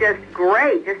she was just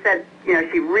great. Just said,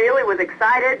 she really was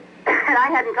excited, and I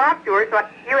hadn't talked to her, so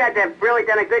you had to have really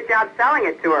done a good job selling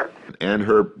it to her. And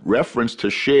her reference to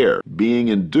Cher being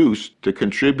induced to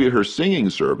contribute her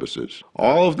singing services,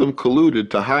 all of them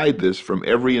colluded to hide this from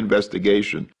every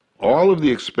investigation. All of the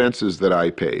expenses that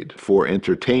I paid for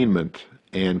entertainment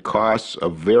and costs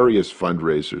of various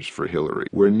fundraisers for Hillary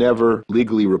were never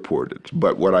legally reported.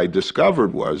 But what I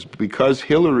discovered was, because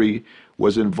Hillary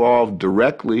was involved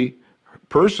directly,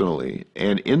 personally,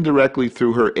 and indirectly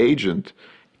through her agent,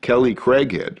 Kelly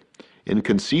Craighead, in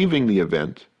conceiving the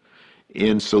event,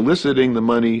 in soliciting the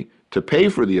money to pay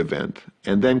for the event,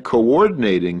 and then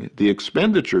coordinating the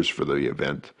expenditures for the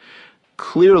event,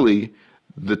 clearly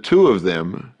the two of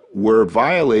them were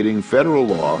violating federal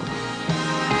law.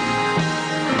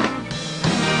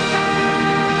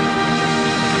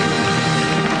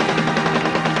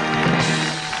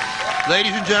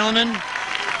 Ladies and gentlemen,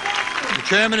 the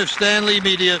chairman of Stan Lee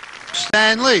Media,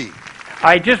 Stan Lee.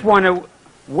 I just want to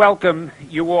welcome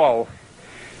you all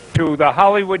to the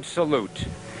Hollywood salute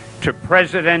to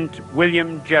President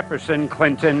William Jefferson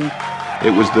Clinton.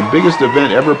 It was the biggest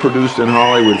event ever produced in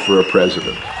Hollywood for a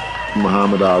president.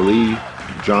 Muhammad Ali,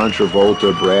 John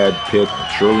Travolta, Brad Pitt,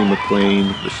 Shirley MacLaine,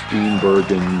 the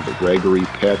Steenburgens, Gregory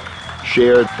Peck,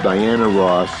 Cher, Diana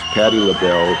Ross, Patti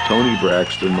LaBelle, Toni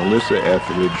Braxton, Melissa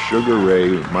Etheridge, Sugar Ray,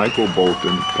 Michael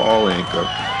Bolton, Paul Anka.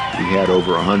 We had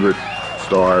over 100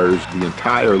 stars. The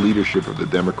entire leadership of the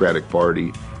Democratic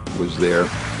Party was there,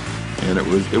 and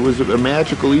it was a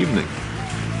magical evening.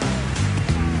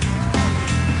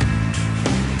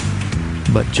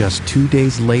 But just 2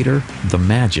 days later, the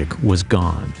magic was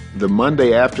gone. The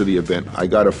Monday after the event, I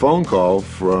got a phone call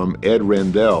from Ed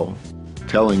Rendell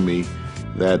telling me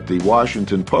that the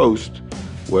Washington Post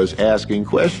was asking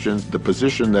questions. The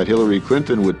position that Hillary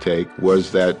Clinton would take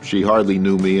was that she hardly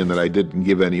knew me and that I didn't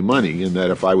give any money, and that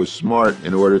if I was smart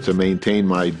in order to maintain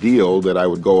my deal, that I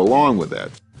would go along with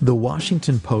that. The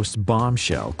Washington Post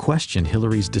bombshell questioned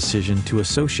Hillary's decision to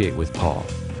associate with Paul,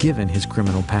 given his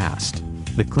criminal past.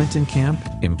 The Clinton camp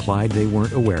implied they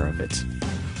weren't aware of it.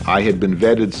 I had been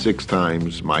vetted 6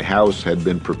 times, my house had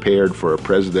been prepared for a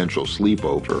presidential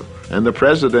sleepover, and the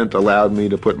president allowed me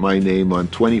to put my name on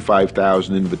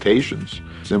 25,000 invitations.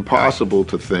 It's impossible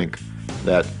to think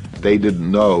that they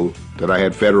didn't know that I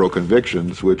had federal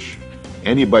convictions, which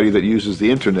anybody that uses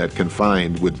the internet can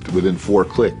find within 4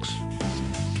 clicks.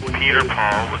 Peter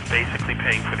Paul was basically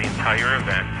paying for the entire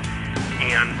event,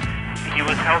 and he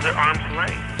was held at arm's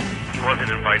length. He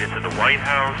wasn't invited to the White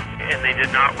House, and they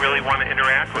did not really want to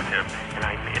interact with him. And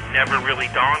it never really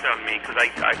dawned on me, because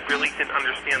I really didn't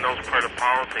understand those part of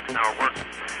politics, how it works,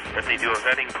 that they do a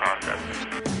vetting process.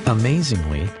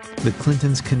 Amazingly, the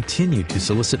Clintons continued to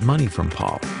solicit money from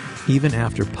Paul, even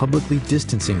after publicly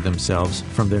distancing themselves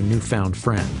from their newfound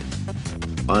friend.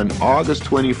 On August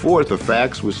 24th, a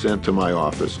fax was sent to my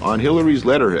office on Hillary's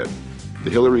letterhead, the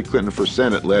Hillary Clinton for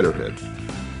Senate letterhead,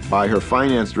 by her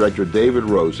finance director, David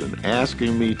Rosen,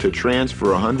 asking me to transfer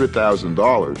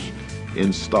 $100,000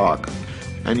 in stock.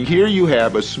 And here you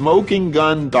have a smoking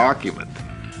gun document,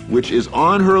 which is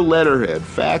on her letterhead,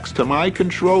 faxed to my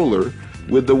controller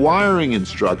with the wiring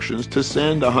instructions to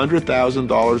send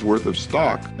 $100,000 worth of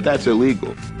stock. That's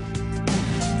illegal.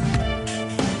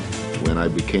 When I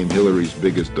became Hillary's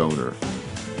biggest donor,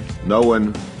 no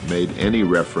one made any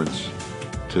reference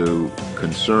to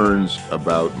concerns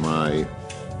about my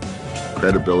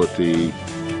credibility,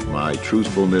 my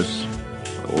truthfulness,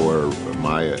 or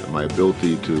my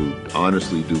ability to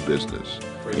honestly do business.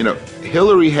 You know,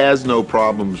 Hillary has no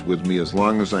problems with me as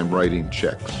long as I'm writing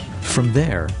checks. From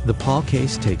there, the Paul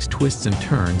case takes twists and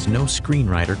turns no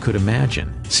screenwriter could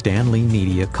imagine. Stan Lee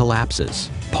Media collapses.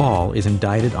 Paul is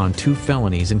indicted on 2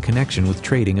 felonies in connection with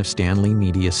trading of Stan Lee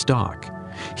Media stock.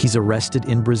 He's arrested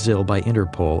in Brazil by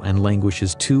Interpol and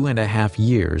languishes 2.5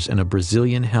 years in a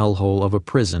Brazilian hellhole of a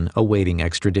prison awaiting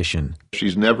extradition.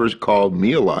 She's never called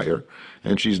me a liar,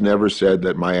 and she's never said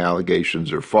that my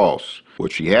allegations are false.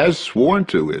 What she has sworn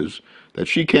to is that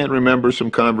she can't remember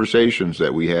some conversations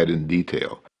that we had in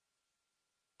detail.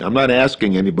 I'm not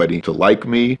asking anybody to like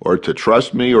me or to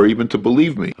trust me or even to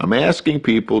believe me. I'm asking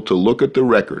people to look at the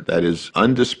record that is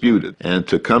undisputed and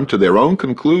to come to their own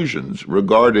conclusions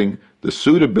regarding the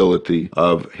suitability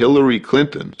of Hillary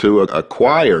Clinton to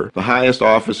acquire the highest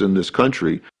office in this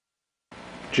country.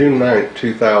 June 9,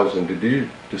 2000, did you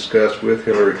discuss with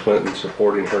Hillary Clinton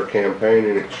supporting her campaign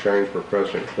in exchange for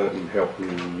President Clinton helping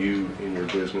you in your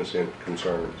business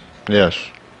concerns? Yes.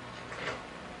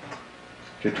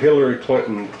 Did Hillary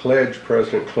Clinton pledge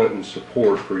President Clinton's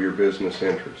support for your business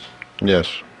interests? Yes.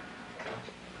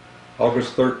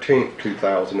 August 13,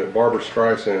 2000, at Barbra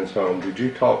Streisand's home, did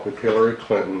you talk with Hillary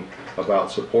Clinton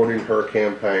about supporting her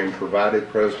campaign provided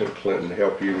President Clinton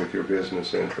help you with your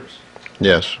business interests?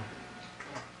 Yes.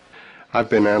 I've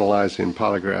been analyzing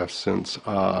polygraphs since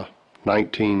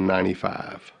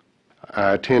 1995.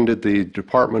 I attended the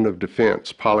Department of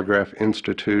Defense Polygraph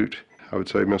Institute. I would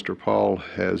say Mr. Paul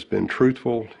has been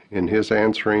truthful in his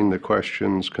answering the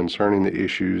questions concerning the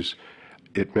issues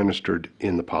administered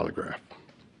in the polygraph.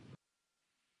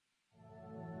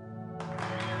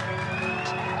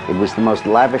 It was the most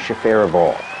lavish affair of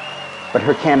all. But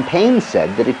her campaign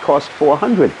said that it cost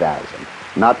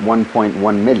 $400,000, not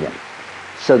 $1.1 million,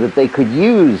 so that they could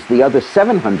use the other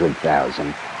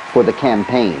 $700,000 for the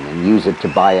campaign and use it to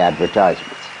buy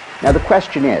advertisements. Now the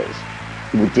question is,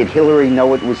 did Hillary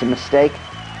know it was a mistake?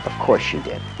 Of course she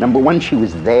did. Number one, she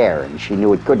was there and she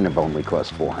knew it couldn't have only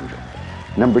cost $400,000.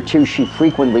 Number two, she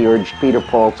frequently urged Peter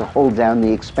Paul to hold down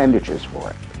the expenditures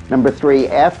for it. Number three,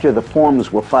 after the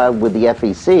forms were filed with the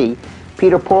FEC,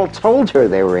 Peter Paul told her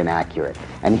they were inaccurate,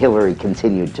 and Hillary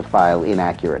continued to file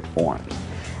inaccurate forms.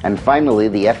 And finally,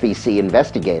 the FEC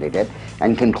investigated it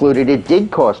and concluded it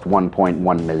did cost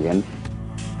 $1.1 million.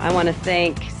 I want to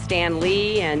thank Stan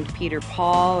Lee and Peter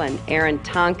Paul and Aaron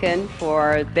Tonkin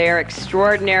for their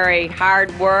extraordinary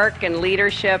hard work and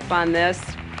leadership on this.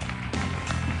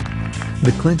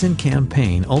 The Clinton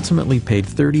campaign ultimately paid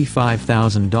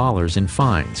 $35,000 in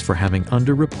fines for having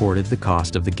underreported the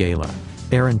cost of the gala.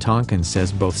 Aaron Tonkin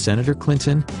says both Senator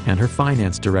Clinton and her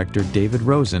finance director, David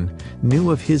Rosen, knew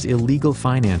of his illegal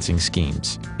financing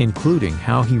schemes, including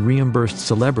how he reimbursed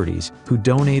celebrities who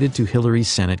donated to Hillary's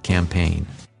Senate campaign.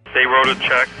 They wrote a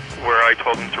check where I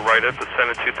told them to write it, the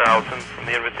Senate 2000 from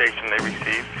the invitation they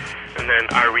received, and then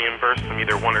I reimbursed them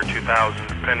either 1 or 2,000,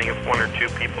 depending if 1 or 2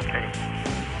 people came.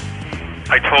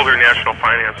 I told her National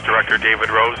Finance Director, David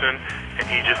Rosen, and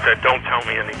he just said, don't tell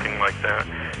me anything like that.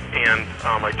 And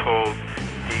I told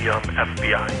the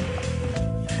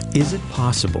FBI. Is it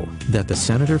possible that the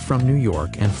senator from New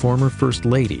York and former First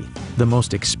Lady, the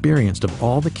most experienced of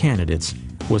all the candidates,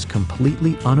 was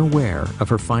completely unaware of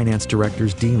her finance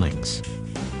director's dealings?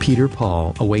 Peter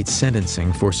Paul awaits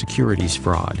sentencing for securities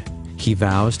fraud. He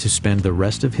vows to spend the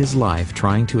rest of his life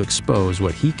trying to expose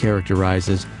what he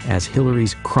characterizes as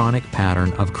Hillary's chronic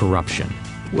pattern of corruption.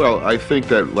 Well, I think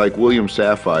that, like William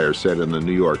Safire said in the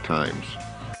New York Times,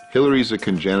 Hillary's a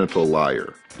congenital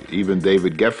liar. Even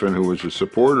David Geffen, who was a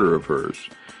supporter of hers,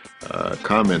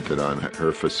 commented on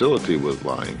her facility with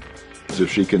lying. So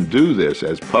if she can do this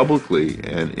as publicly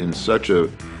and in such a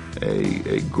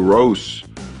gross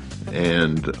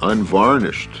and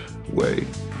unvarnished way,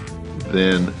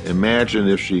 then imagine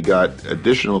if she got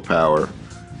additional power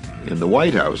in the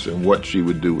White House and what she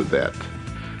would do with that.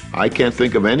 I can't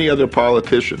think of any other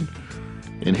politician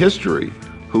in history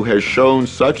who has shown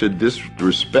such a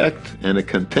disrespect and a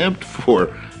contempt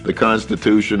for the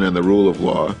Constitution and the rule of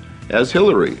law as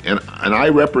Hillary. And I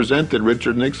represented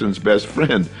Richard Nixon's best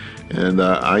friend, and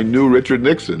I knew Richard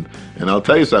Nixon. And I'll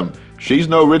tell you something, she's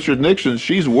no Richard Nixon,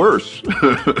 she's worse.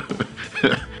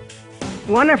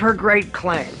 One of her great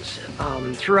claims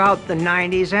throughout the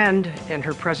 90s and in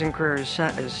her present career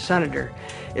as senator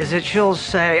is that she'll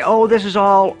say, oh, this is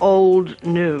all old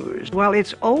news. Well,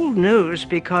 it's old news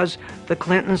because the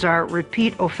Clintons are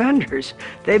repeat offenders.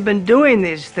 They've been doing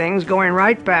these things going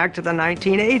right back to the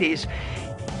 1980s.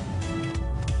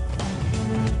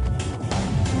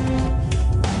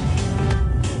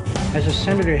 As a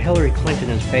senator, Hillary Clinton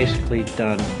has basically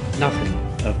done nothing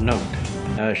of note.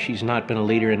 She's not been a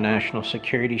leader in national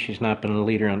security. She's not been a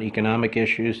leader on economic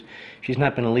issues. She's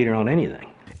not been a leader on anything.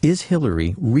 Is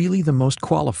Hillary really the most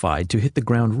qualified to hit the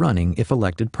ground running if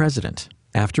elected president?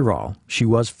 After all, she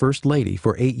was First Lady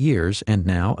for 8 years and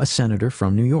now a senator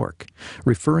from New York.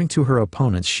 Referring to her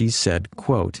opponents, she said,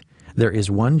 quote, "There is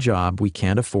one job we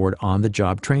can't afford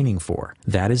on-the-job training for.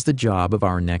 That is the job of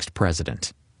our next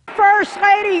president." First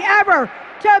Lady ever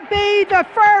to be the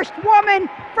first woman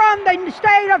from the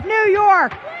state of New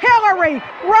York, Hillary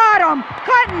Rodham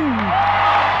Clinton.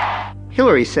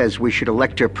 Hillary says we should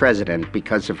elect her president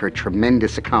because of her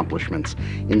tremendous accomplishments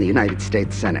in the United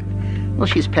States Senate. Well,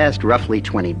 she's passed roughly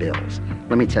 20 bills.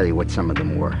 Let me tell you what some of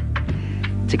them were.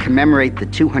 To commemorate the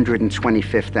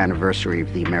 225th anniversary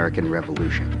of the American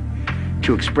Revolution,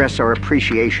 to express our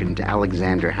appreciation to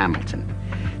Alexander Hamilton,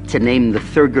 to name the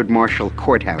Thurgood Marshall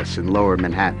Courthouse in Lower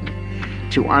Manhattan,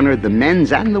 to honor the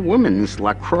men's and the women's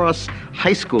lacrosse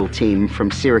high school team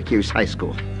from Syracuse High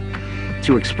School,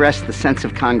 to express the sense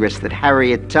of Congress that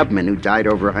Harriet Tubman, who died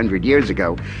over 100 years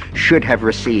ago, should have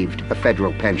received a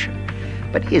federal pension.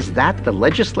 But is that the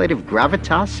legislative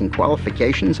gravitas and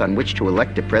qualifications on which to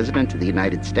elect a president of the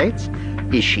United States?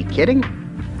 Is she kidding?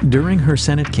 During her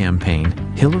Senate campaign,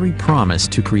 Hillary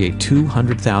promised to create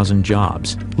 200,000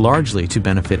 jobs, largely to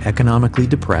benefit economically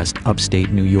depressed upstate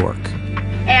New York.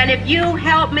 And if you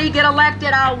help me get elected,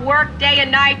 I'll work day and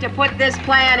night to put this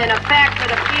plan in effect for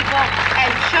the people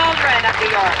and children of New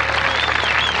York.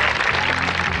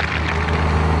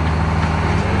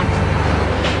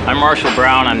 I'm Marshall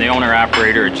Brown. I'm the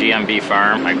owner-operator of GMB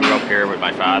Farm. I grew up here with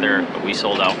my father, but we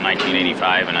sold out in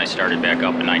 1985, and I started back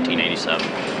up in 1987.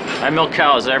 I milked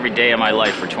cows every day of my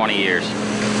life for 20 years.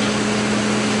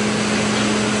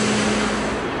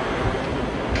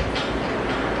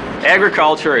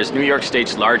 Agriculture is New York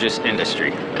State's largest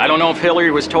industry. I don't know if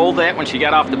Hillary was told that when she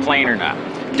got off the plane or not.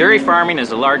 Dairy farming is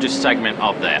the largest segment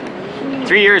of that.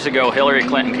 3 years ago, Hillary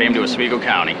Clinton came to Oswego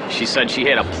County. She said she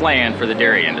had a plan for the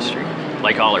dairy industry.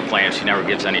 Like all her plans, she never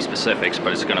gives any specifics,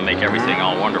 but it's going to make everything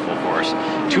all wonderful for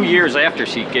us. 2 years after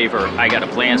she gave her I Got a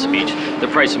Plan speech, the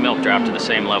price of milk dropped to the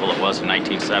same level it was in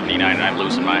 1979, and I'm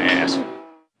losing my ass.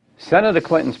 Senator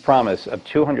Clinton's promise of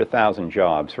 200,000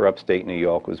 jobs for upstate New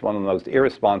York was one of the most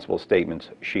irresponsible statements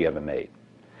she ever made.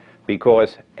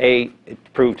 Because A, it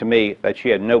proved to me that she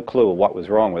had no clue what was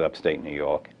wrong with upstate New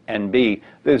York, and B,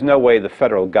 there's no way the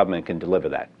federal government can deliver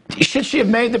that. Should she have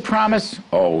made the promise?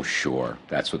 Oh, sure.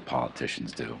 That's what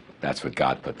politicians do. That's what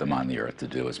God put them on the earth to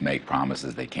do, is make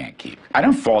promises they can't keep. I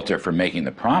don't fault her for making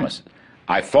the promise.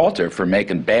 I fault her for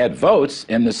making bad votes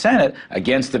in the Senate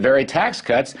against the very tax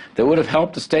cuts that would have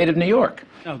helped the state of New York.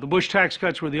 No, the Bush tax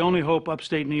cuts were the only hope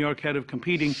upstate New York had of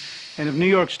competing, and if New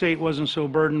York State wasn't so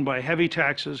burdened by heavy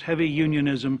taxes, heavy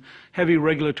unionism, heavy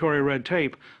regulatory red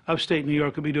tape, upstate New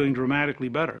York would be doing dramatically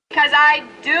better. Because I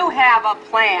do have a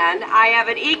plan. I have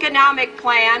an economic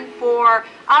plan for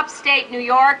upstate New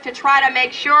York to try to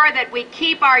make sure that we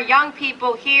keep our young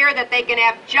people here, that they can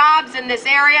have jobs in this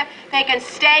area, they can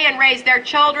stay and raise their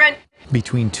children.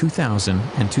 Between 2000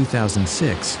 and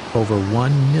 2006, over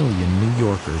 1 million New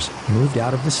Yorkers moved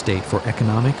out of the state for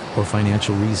economic or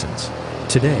financial reasons.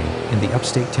 Today, in the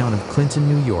upstate town of Clinton,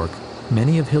 New York,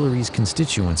 many of Hillary's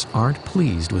constituents aren't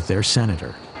pleased with their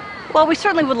senator. Well, we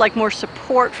certainly would like more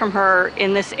support from her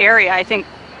in this area. I think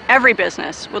every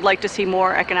business would like to see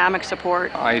more economic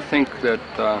support. I think that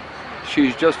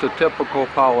she's just a typical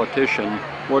politician.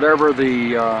 Whatever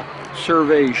the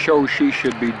surveys show she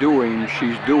should be doing,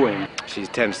 she's doing. She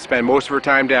tends to spend most of her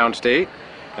time downstate.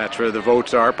 That's where the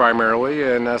votes are primarily,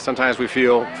 and sometimes we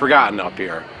feel forgotten up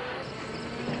here.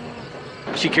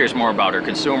 She cares more about her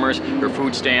consumers, her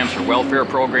food stamps, her welfare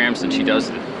programs than she does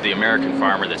the American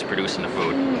farmer that's producing the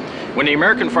food. When the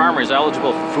American farmer is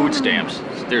eligible for food stamps,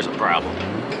 there's a problem.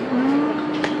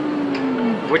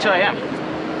 Which I am.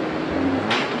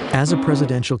 As a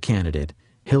presidential candidate,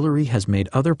 Hillary has made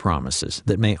other promises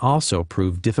that may also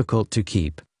prove difficult to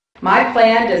keep. My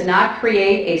plan does not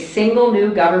create a single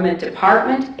new government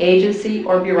department, agency,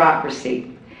 or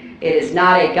bureaucracy. It is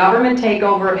not a government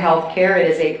takeover of health care. It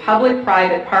is a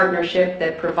public-private partnership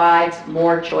that provides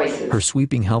more choices. Her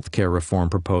sweeping health care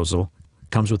reform proposal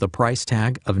comes with a price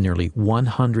tag of nearly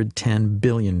 $110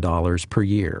 billion per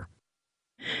year.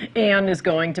 Anne is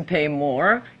going to pay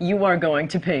more. You are going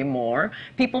to pay more.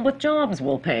 People with jobs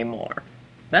will pay more.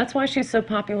 That's why she's so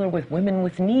popular with women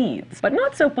with needs, but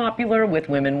not so popular with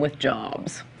women with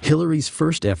jobs. Hillary's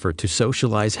first effort to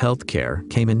socialize health care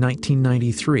came in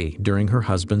 1993 during her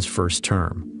husband's first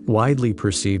term. Widely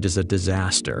perceived as a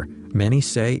disaster, many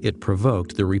say it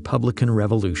provoked the Republican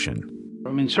Revolution. I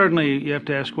mean, certainly you have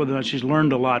to ask whether or not she's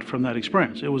learned a lot from that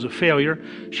experience. It was a failure.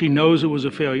 She knows it was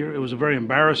a failure. It was a very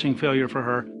embarrassing failure for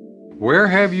her. Where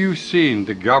have you seen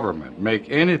the government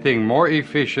make anything more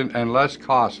efficient and less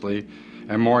costly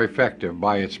and more effective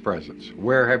by its presence?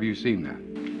 Where have you seen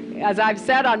that? As I've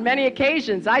said on many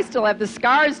occasions, I still have the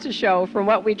scars to show from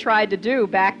what we tried to do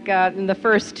back in the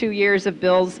first 2 years of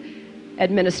Bill's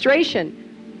administration.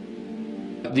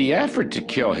 The effort to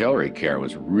kill Hillary Care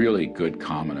was really good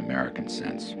common American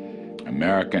sense.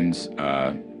 Americans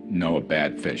know a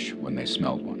bad fish when they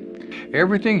smelled one.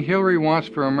 Everything Hillary wants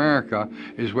for America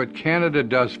is what Canada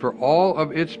does for all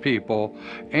of its people,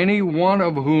 any one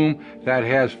of whom that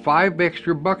has $5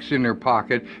 extra in their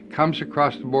pocket comes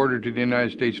across the border to the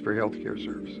United States for health care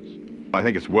services. I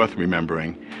think it's worth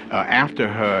remembering, after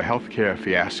her health care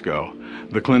fiasco,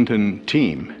 the Clinton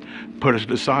team put us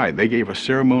aside. They gave her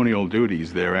ceremonial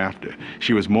duties thereafter.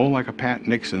 She was more like a Pat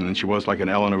Nixon than she was like an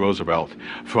Eleanor Roosevelt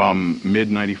from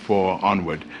mid-94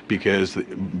 onward, because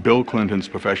Bill Clinton's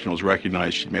professionals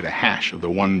recognized she'd made a hash of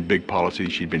the one big policy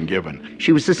she'd been given.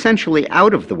 She was essentially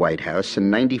out of the White House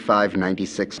in 95,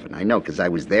 96. And I know because I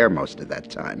was there most of that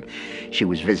time. She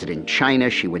was visiting China.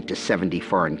 She went to 70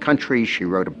 foreign countries. She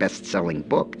wrote a best-selling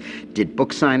book, did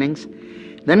book signings.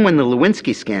 Then when the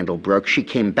Lewinsky scandal broke, she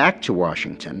came back to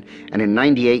Washington, and in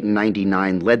 98 and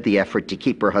 99 led the effort to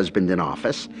keep her husband in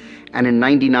office, and in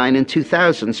 99 and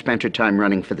 2000 spent her time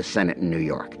running for the Senate in New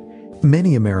York.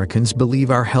 Many Americans believe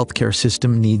our healthcare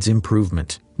system needs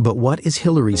improvement. But what is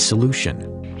Hillary's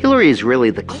solution? Hillary is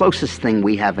really the closest thing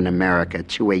we have in America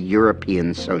to a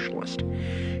European socialist.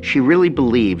 She really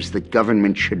believes that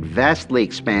government should vastly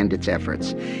expand its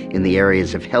efforts in the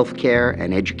areas of healthcare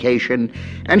and education,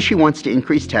 and she wants to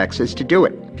increase taxes to do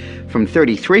it, from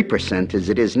 33% as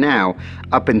it is now,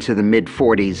 up into the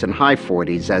mid-40s and high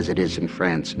 40s as it is in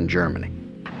France and Germany.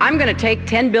 I'm going to take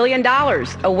 $10 billion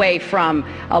away from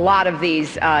a lot of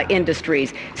these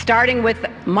industries, starting with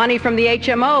money from the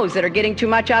HMOs that are getting too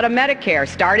much out of Medicare,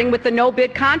 starting with the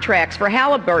no-bid contracts for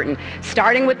Halliburton,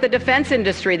 starting with the defense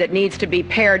industry that needs to be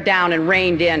pared down and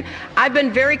reined in. I've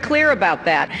been very clear about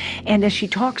that. And as she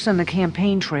talks on the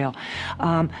campaign trail,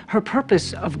 her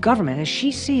purpose of government, as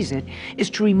she sees it,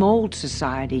 is to remold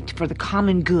society for the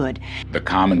common good. The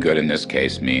common good in this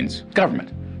case means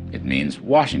government. It means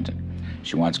Washington.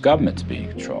 She wants government to be in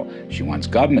control. She wants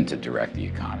government to direct the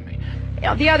economy.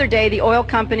 The other day, the oil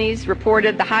companies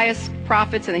reported the highest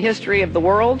profits in the history of the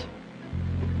world.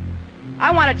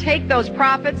 I want to take those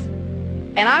profits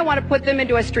and I want to put them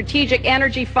into a strategic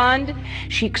energy fund.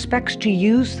 She expects to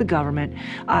use the government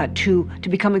to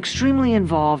become extremely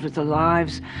involved with the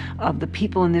lives of the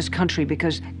people in this country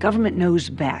because government knows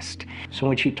best. So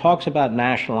when she talks about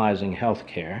nationalizing health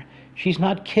care, she's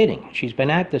not kidding. She's been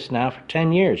at this now for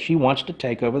 10 years. She wants to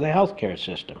take over the health care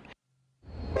system.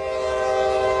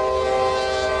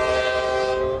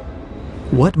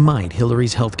 What might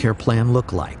Hillary's healthcare plan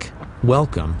look like?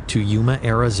 Welcome to Yuma,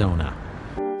 Arizona.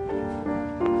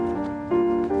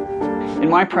 In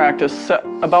my practice,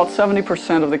 about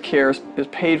 70% of the care is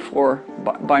paid for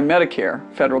by Medicare,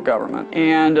 federal government,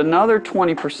 and another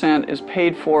 20% is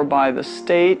paid for by the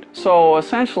state. So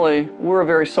essentially, we're a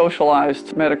very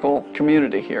socialized medical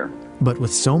community here. But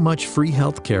with so much free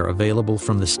healthcare available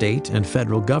from the state and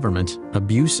federal government,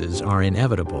 abuses are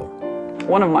inevitable.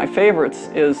 One of my favorites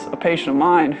is a patient of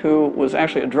mine who was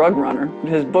actually a drug runner.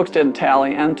 His books didn't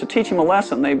tally, and to teach him a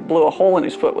lesson, they blew a hole in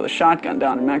his foot with a shotgun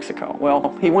down in Mexico.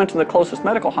 Well, he went to the closest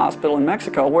medical hospital in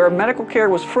Mexico where medical care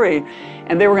was free,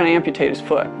 and they were going to amputate his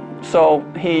foot. So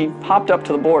he hopped up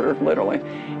to the border, literally,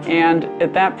 and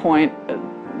at that point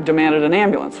demanded an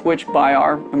ambulance, which by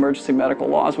our emergency medical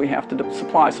laws we have to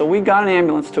supply. So we got an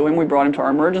ambulance to him, we brought him to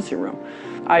our emergency room.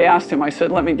 I asked him, I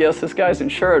said, let me guess, this guy's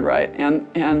insured, right?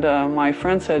 And my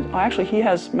friend said, oh, actually, he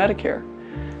has Medicare.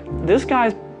 This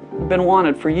guy's been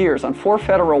wanted for years on 4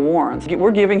 federal warrants.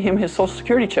 We're giving him his Social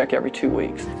Security check every 2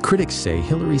 weeks. Critics say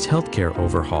Hillary's healthcare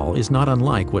overhaul is not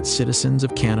unlike what citizens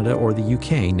of Canada or the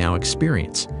UK now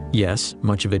experience. Yes,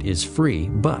 much of it is free,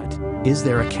 but is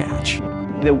there a catch?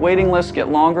 The waiting lists get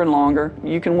longer and longer.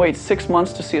 You can wait 6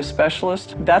 months to see a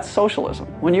specialist. That's socialism.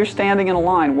 When you're standing in a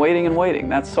line, waiting and waiting,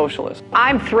 that's socialism.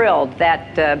 I'm thrilled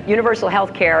that universal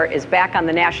health care is back on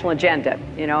the national agenda.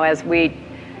 You know, as we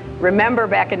remember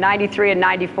back in 93 and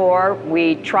 94,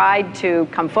 we tried to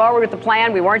come forward with the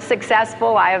plan. We weren't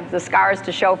successful. I have the scars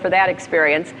to show for that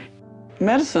experience.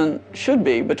 Medicine should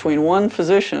be between one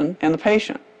physician and the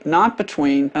patient, not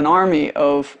between an army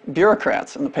of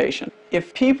bureaucrats and the patient.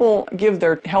 If people give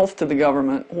their health to the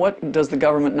government, what does the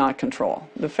government not control?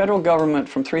 The federal government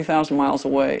from 3,000 miles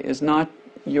away is not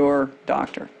your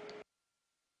doctor.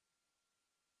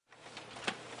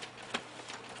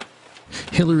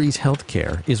 Hillary's health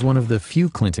care is one of the few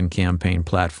Clinton campaign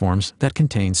platforms that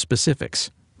contains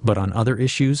specifics. But on other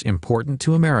issues important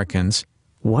to Americans,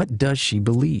 what does she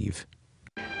believe?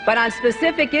 But on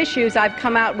specific issues, I've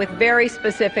come out with very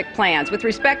specific plans. With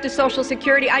respect to Social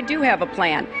Security, I do have a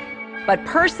plan. But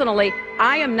personally,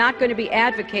 I am not going to be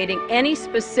advocating any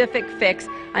specific fix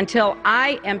until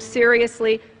I am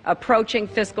seriously approaching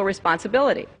fiscal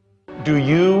responsibility. Do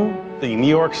you, the New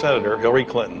York Senator Hillary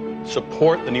Clinton,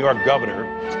 support the New York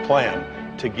governor's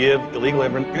plan to give illegal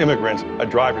immigrants a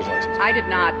driver's license? I did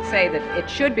not say that it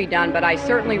should be done, but I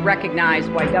certainly recognize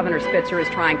why Governor Spitzer is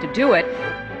trying to do it.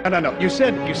 No. You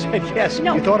said yes.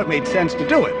 No. You thought it made sense to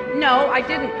do it. No, I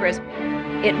didn't, Chris.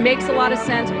 It makes a lot of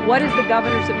sense. What is the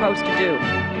governor supposed to do?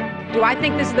 Do I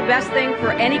think this is the best thing for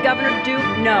any governor to do?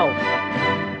 No.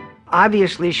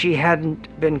 Obviously, she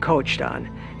hadn't been coached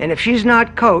on. And if she's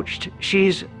not coached,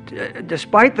 she's,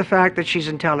 despite the fact that she's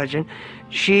intelligent,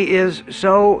 she is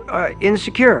so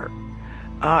insecure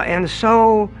and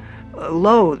so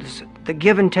loathes the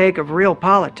give and take of real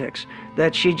politics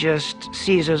that she just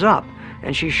seizes up.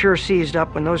 And she sure seized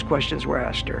up when those questions were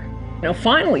asked her. Now,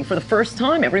 finally, for the first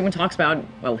time, everyone talks about,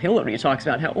 well, Hillary talks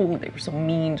about how, oh, they were so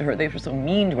mean to her, they were so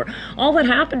mean to her. All that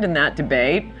happened in that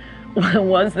debate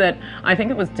was that, I think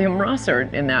it was Tim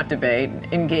Russert in that debate,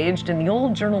 engaged in the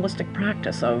old journalistic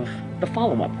practice of the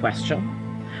follow-up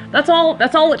question. That's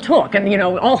all it took, and, you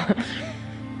know, all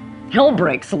hell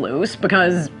breaks loose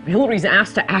because Hillary's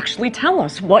asked to actually tell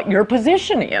us what your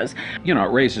position is. You know,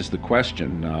 it raises the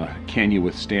question, can you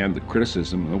withstand the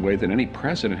criticism in the way that any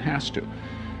president has to?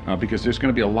 Because there's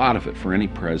going to be a lot of it for any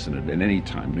president at any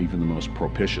time, even the most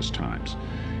propitious times.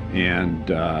 And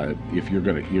if you're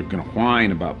going to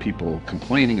whine about people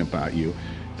complaining about you,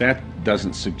 that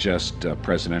doesn't suggest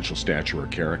presidential stature or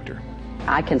character.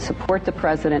 I can support the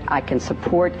president. I can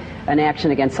support an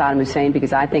action against Saddam Hussein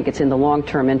because I think it's in the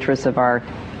long-term interests of our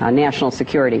national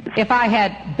security. If I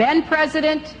had been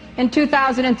president in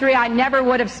 2003, I never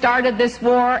would have started this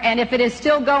war, and if it is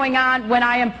still going on when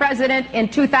I am president in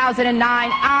 2009,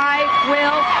 I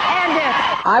will end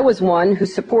it. I was one who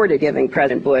supported giving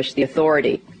President Bush the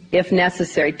authority, if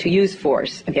necessary, to use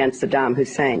force against Saddam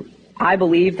Hussein. I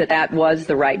believe that that was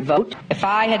the right vote. If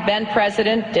I had been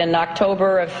president in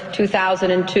October of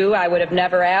 2002, I would have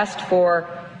never asked for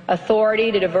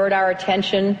authority to divert our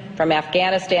attention from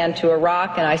Afghanistan to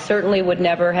Iraq, and I certainly would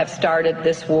never have started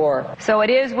this war. So it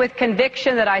is with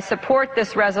conviction that I support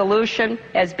this resolution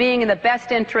as being in the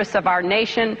best interests of our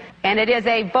nation, and it is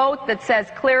a vote that says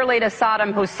clearly to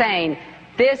Saddam Hussein,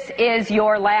 this is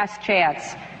your last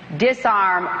chance.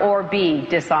 Disarm or be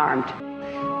disarmed.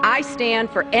 I stand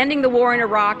for ending the war in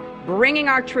Iraq, bringing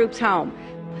our troops home.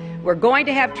 We're going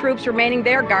to have troops remaining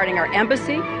there guarding our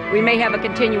embassy. We may have a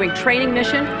continuing training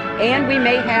mission, and we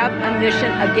may have a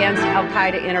mission against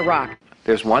al-Qaeda in Iraq.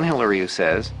 There's one Hillary who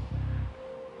says,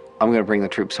 I'm going to bring the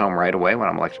troops home right away when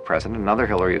I'm elected president. Another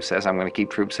Hillary who says, I'm going to keep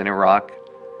troops in Iraq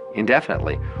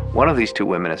indefinitely. One of these two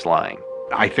women is lying.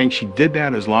 I think she did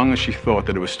that as long as she thought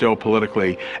that it was still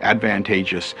politically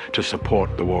advantageous to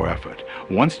support the war effort.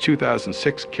 Once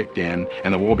 2006 kicked in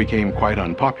and the war became quite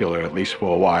unpopular, at least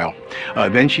for a while,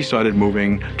 then she started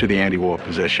moving to the anti-war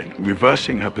position,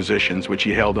 reversing her positions which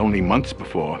she held only months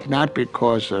before. Not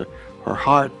because her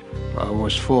heart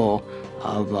was full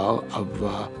of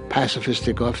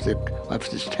pacifistic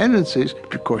leftist tendencies,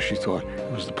 because she thought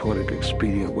it was the politically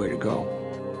expedient way to go.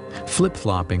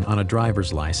 Flip-flopping on a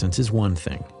driver's license is one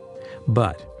thing,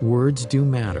 but words do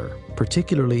matter,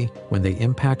 particularly when they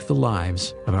impact the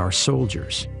lives of our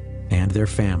soldiers and their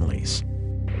families.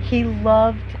 He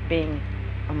loved being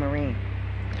a Marine.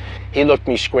 He looked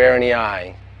me square in the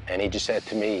eye and he just said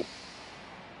to me,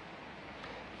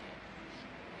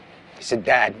 he said,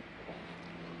 Dad,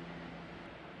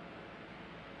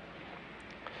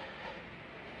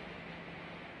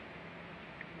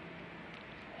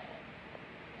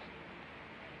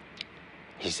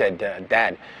 he said,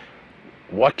 Dad,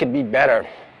 what could be better,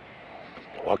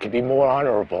 what could be more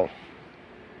honorable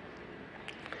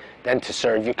than to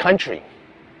serve your country?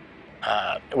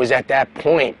 It was at that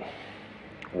point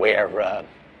where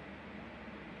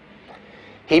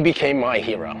he became my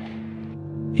hero.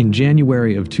 In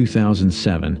January of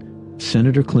 2007,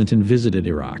 Senator Clinton visited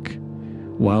Iraq.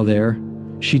 While there,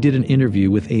 she did an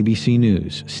interview with ABC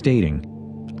News, stating,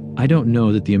 I don't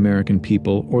know that the American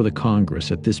people or the Congress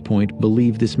at this point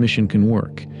believe this mission can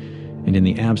work. And in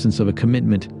the absence of a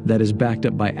commitment that is backed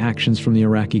up by actions from the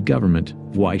Iraqi government,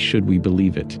 why should we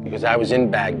believe it? Because I was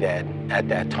in Baghdad at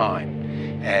that time,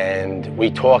 and we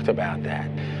talked about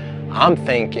that. I'm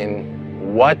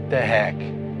thinking, what the heck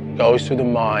goes through the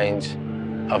minds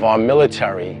of our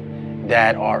military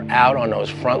that are out on those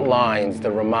front lines, the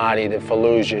Ramadi, the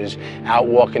Fallujahs, out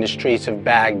walking the streets of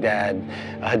Baghdad,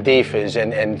 Hadifas,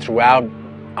 and throughout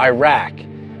Iraq,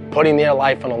 putting their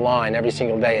life on the line every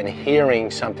single day and hearing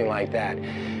something like that.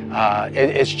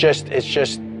 It's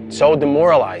just so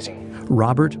demoralizing.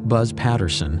 Robert Buzz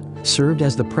Patterson served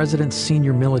as the president's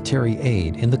senior military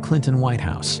aide in the Clinton White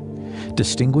House.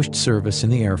 Distinguished service in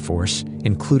the Air Force,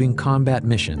 including combat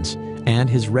missions, and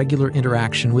his regular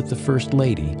interaction with the First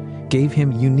Lady gave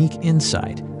him unique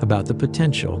insight about the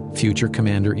potential future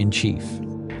commander-in-chief.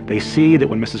 They see that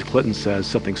when Mrs. Clinton says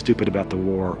something stupid about the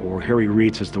war, or Harry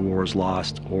Reid says the war is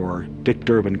lost, or Dick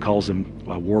Durbin calls them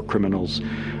war criminals,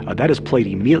 that is played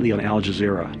immediately on Al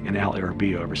Jazeera and Al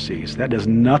Arabiya overseas. That does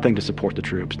nothing to support the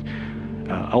troops.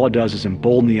 All it does is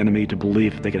embolden the enemy to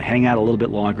believe if they can hang out a little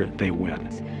bit longer, they win.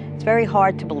 It's very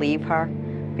hard to believe her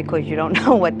because you don't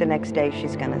know what the next day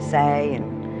she's going to say,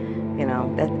 and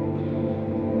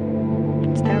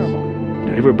it's terrible.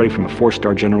 Everybody from a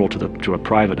four-star general to a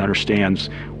private understands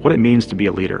what it means to be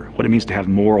a leader, what it means to have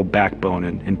moral backbone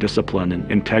and discipline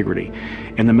and integrity.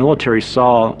 And the military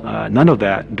saw none of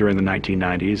that during the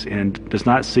 1990s and does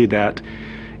not see that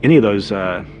any of those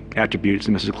attributes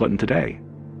in Mrs. Clinton today.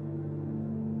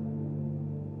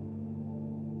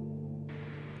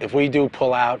 If we do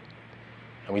pull out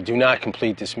and we do not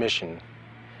complete this mission,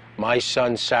 my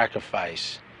son's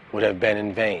sacrifice would have been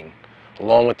in vain,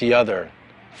 along with the other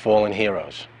fallen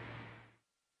heroes.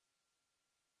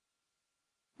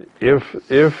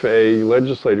 If a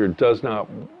legislator does not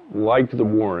like the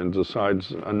war and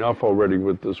decides enough already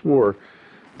with this war,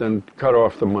 then cut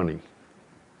off the money.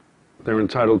 They're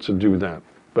entitled to do that.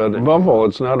 But above all,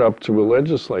 it's not up to a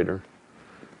legislator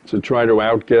to try to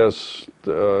outguess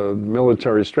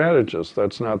military strategists.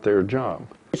 That's not their job.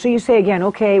 So you say again,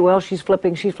 okay, well, she's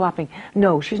flipping, she's flopping.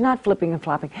 No, she's not flipping and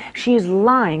flopping. She is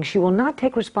lying. She will not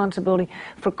take responsibility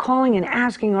for calling and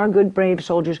asking our good, brave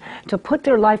soldiers to put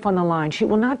their life on the line. She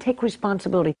will not take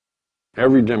responsibility.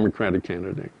 Every Democratic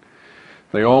candidate,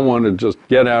 they all want to just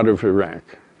get out of Iraq,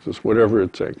 just whatever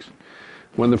it takes.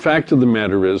 When the fact of the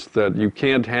matter is that you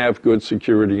can't have good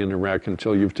security in Iraq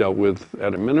until you've dealt with,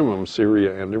 at a minimum,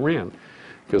 Syria and Iran,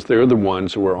 because they're the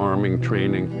ones who are arming,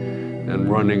 training,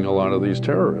 and running a lot of these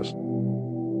terrorists.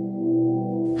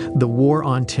 The war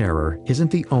on terror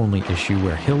isn't the only issue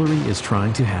where Hillary is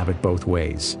trying to have it both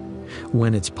ways.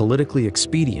 When it's politically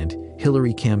expedient,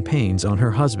 Hillary campaigns on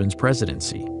her husband's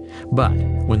presidency. But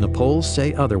when the polls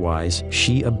say otherwise,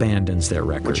 she abandons their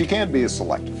record. But she can't be as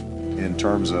selective in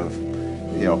terms of,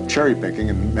 cherry picking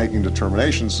and making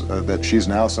determinations that she's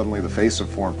now suddenly the face of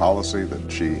foreign policy,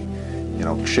 that she,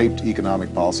 shaped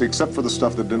economic policy, except for the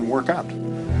stuff that didn't work out,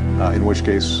 in which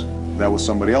case that was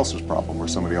somebody else's problem or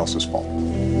somebody else's fault.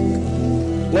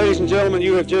 Ladies and gentlemen,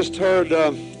 you have just heard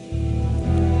a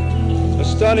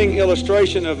stunning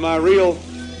illustration of my real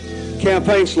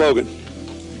campaign slogan.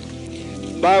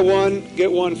 Buy one,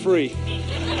 get one free.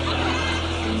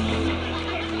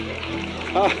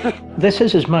 This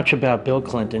is as much about Bill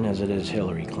Clinton as it is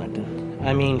Hillary Clinton.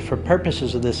 I mean, for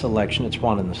purposes of this election, it's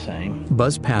one and the same.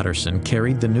 Buzz Patterson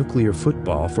carried the nuclear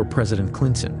football for President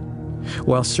Clinton.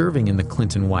 While serving in the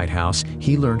Clinton White House,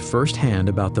 he learned firsthand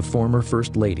about the former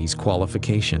First Lady's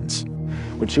qualifications.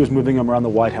 When she was moving around the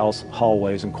White House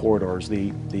hallways and corridors,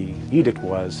 the edict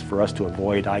was for us to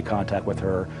avoid eye contact with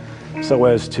her so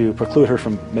as to preclude her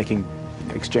from making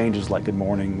exchanges like good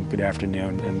morning, good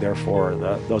afternoon, and therefore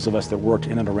those of us that worked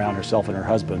in and around herself and her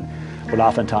husband would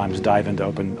oftentimes dive into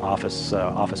open office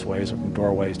ways or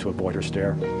doorways to avoid her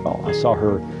stare. Well, I saw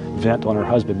her vent on her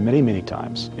husband many, many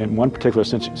times. In one particular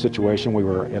situation, we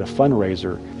were at a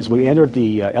fundraiser. As we entered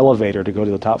the elevator to go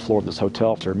to the top floor of this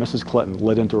hotel, Mrs. Clinton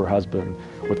lit into her husband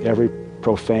with every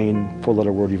profane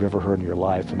four-letter word you've ever heard in your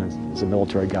life, and as a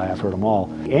military guy, I've heard them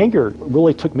all. Anger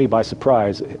really took me by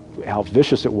surprise, how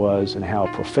vicious it was and how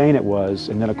profane it was,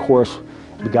 and then of course,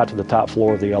 we got to the top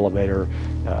floor of the elevator,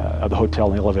 of the hotel,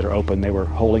 and the elevator opened. They were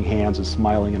holding hands and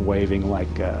smiling and waving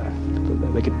like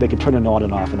they could turn it on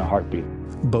and off in a heartbeat.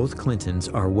 Both Clintons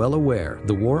are well aware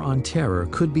the war on terror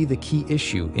could be the key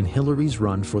issue in Hillary's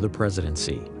run for the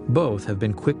presidency. Both have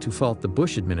been quick to fault the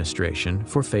Bush administration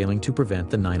for failing to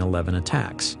prevent the 9/11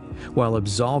 attacks, while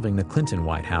absolving the Clinton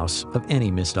White House of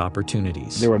any missed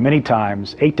opportunities. There were many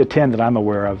times, 8 to 10 that I'm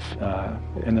aware of,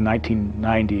 in the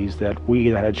 1990s, that we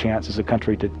had a chance as a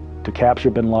country to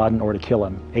capture bin Laden or to kill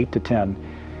him, 8 to 10.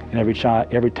 And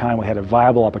every time we had a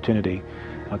viable opportunity,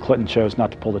 Clinton chose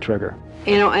not to pull the trigger.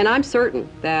 And I'm certain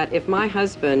that if my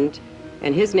husband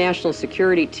and his national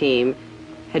security team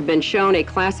had been shown a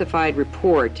classified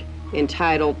report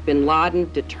entitled Bin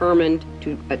Laden Determined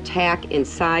to Attack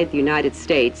Inside the United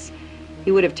States,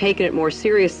 he would have taken it more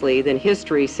seriously than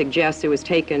history suggests it was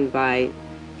taken by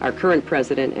our current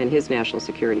president and his national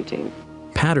security team.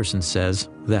 Patterson says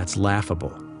that's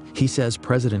laughable. He says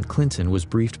President Clinton was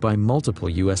briefed by multiple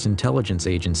U.S. intelligence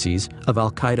agencies of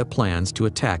al-Qaeda plans to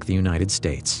attack the United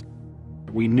States.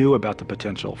 We knew about the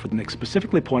potential. Nick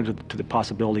specifically pointed to the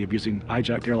possibility of using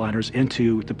hijacked airliners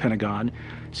into the Pentagon,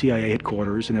 CIA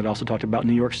headquarters, and it also talked about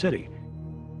New York City.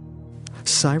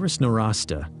 Cyrus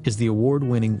Nowrasteh is the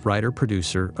award-winning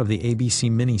writer-producer of the ABC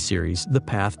miniseries The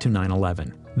Path to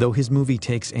 9/11. Though his movie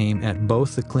takes aim at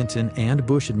both the Clinton and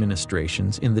Bush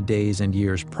administrations in the days and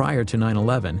years prior to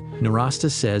 9/11,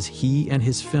 Nowrasteh says he and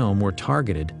his film were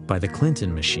targeted by the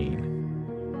Clinton machine.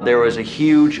 There was a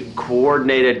huge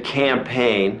coordinated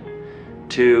campaign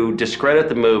to discredit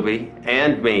the movie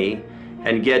and me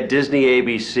and get Disney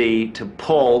ABC to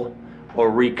pull or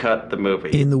recut the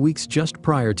movie. In the weeks just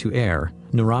prior to air,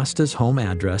 Nowrasteh's home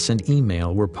address and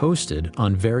email were posted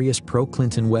on various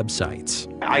pro-Clinton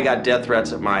websites. I got death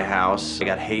threats at my house, I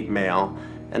got hate mail,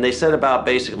 and they set about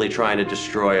basically trying to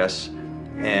destroy us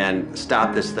and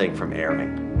stop this thing from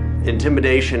airing.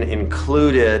 Intimidation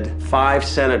included 5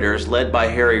 senators, led by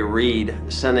Harry Reid,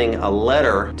 sending a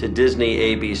letter to Disney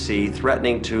ABC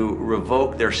threatening to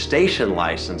revoke their station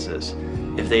licenses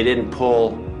if they didn't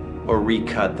pull or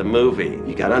recut the movie.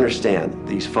 You gotta understand,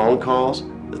 these phone calls,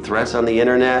 the threats on the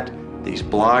internet, these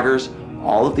bloggers,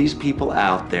 all of these people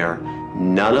out there,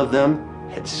 none of them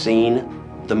had seen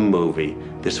the movie.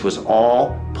 This was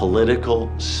all political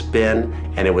spin,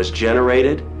 and it was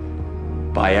generated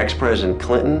by ex-President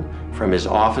Clinton from his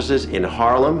offices in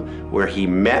Harlem, where he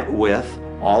met with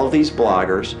all of these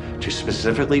bloggers to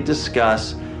specifically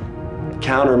discuss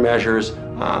countermeasures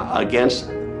against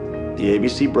the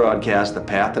ABC broadcast, The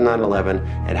Path to 9/11,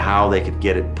 and how they could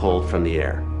get it pulled from the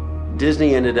air.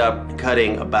 Disney ended up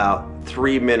cutting about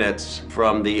 3 minutes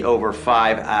from the over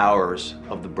 5 hours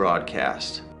of the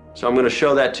broadcast. So I'm going to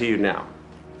show that to you now.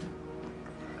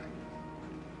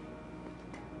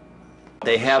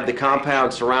 They have the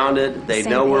compound surrounded, they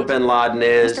know where bin Laden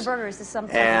is, Mr. Berger, is this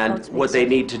something and what they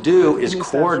need to do is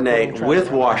coordinate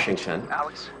with Washington,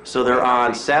 so they're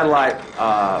on satellite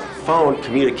phone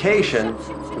communication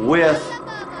with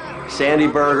Sandy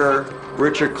Berger,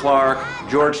 Richard Clark,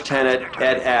 George Tenet,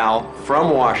 et al.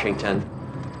 From Washington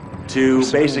to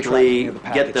basically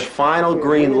get the final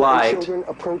green light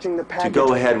to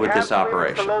go ahead with this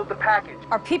operation.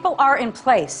 Our people are in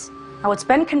place. Now, it's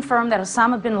been confirmed that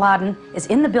Osama bin Laden is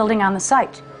in the building on the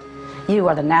site. You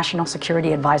are the National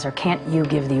Security Advisor. Can't you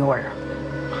give the order?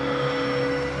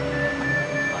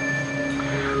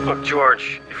 Look,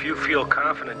 George, if you feel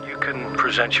confident, you can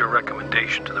present your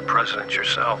recommendation to the president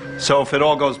yourself. So if it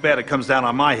all goes bad, it comes down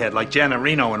on my head, like Janet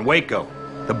Reno in Waco.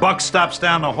 The buck stops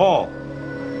down the hall.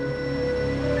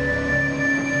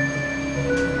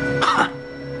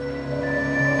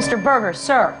 Mr. Berger,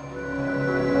 sir.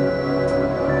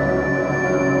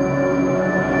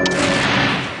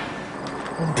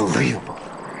 Unbelievable.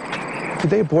 Did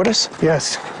they abort us?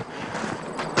 Yes.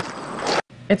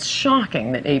 It's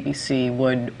shocking that ABC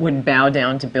would bow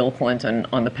down to Bill Clinton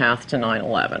on the path to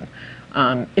 9/11.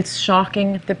 It's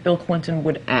shocking that Bill Clinton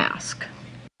would ask.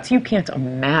 You can't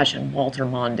imagine Walter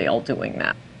Mondale doing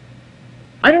that.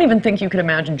 I don't even think you could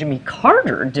imagine Jimmy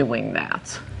Carter doing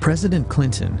that. President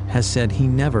Clinton has said he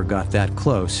never got that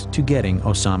close to getting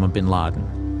Osama bin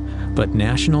Laden. But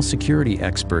national security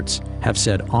experts have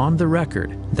said on the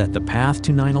record that the path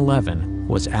to 9/11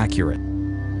 was accurate.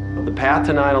 The path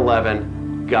to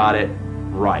 9/11 got it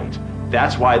right.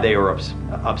 That's why they were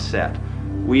upset.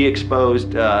 We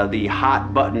exposed the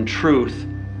hot button truth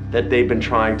that they've been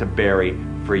trying to bury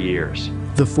for years.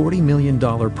 The $40 million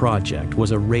project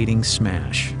was a rating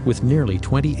smash with nearly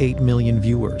 28 million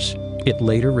viewers. It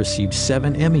later received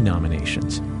 7 Emmy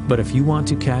nominations. But if you want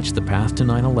to catch The Path to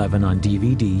 9/11 on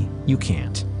DVD, you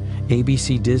can't.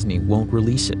 ABC Disney won't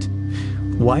release it.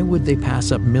 Why would they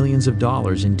pass up millions of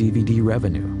dollars in DVD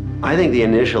revenue? I think the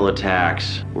initial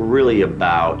attacks were really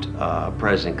about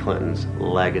President Clinton's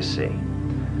legacy.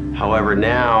 However,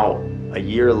 now, a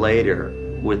year later,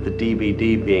 with the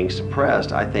DVD being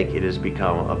suppressed, I think it has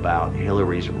become about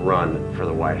Hillary's run for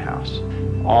the White House.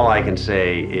 All I can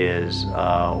say is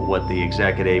what the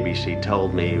exec at ABC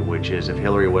told me, which is if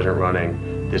Hillary wasn't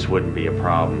running, this wouldn't be a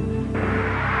problem.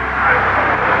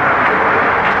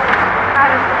 Hi,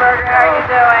 Mr. Berger. How are you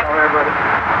doing? All right, buddy.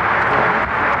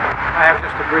 I have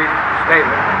just a brief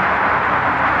statement.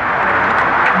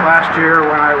 Last year,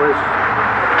 when I was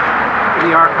in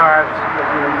the archives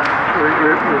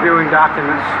reviewing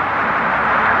documents,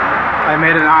 I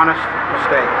made an honest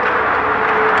mistake.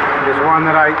 It is one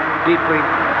that I deeply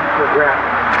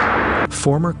regret.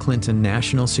 Former Clinton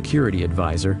National Security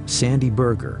Advisor Sandy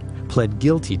Berger pled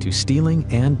guilty to stealing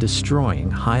and destroying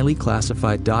highly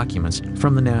classified documents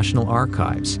from the National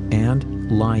Archives and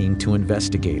lying to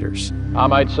investigators. I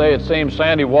might say it seems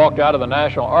Sandy walked out of the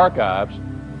National Archives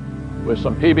with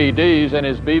some PBDs in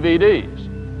his BVDs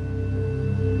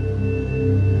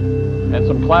and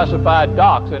some classified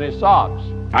docs in his socks.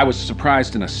 I was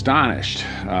surprised and astonished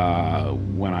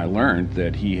when I learned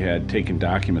that he had taken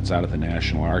documents out of the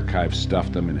National Archives,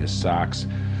 stuffed them in his socks.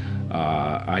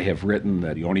 I have written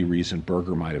that the only reason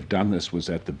Berger might have done this was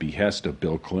at the behest of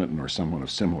Bill Clinton or someone of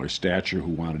similar stature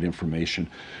who wanted information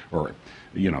or,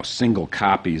 single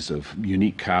copies of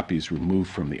unique copies removed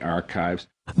from the archives.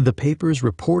 The papers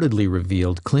reportedly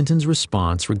revealed Clinton's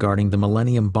response regarding the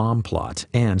Millennium Bomb plot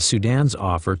and Sudan's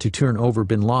offer to turn over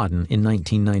bin Laden in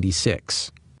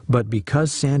 1996. But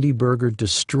because Sandy Berger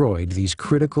destroyed these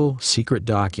critical secret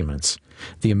documents,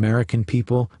 the American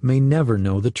people may never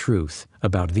know the truth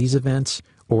about these events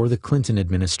or the Clinton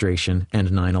administration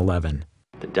and 9/11.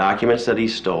 The documents that he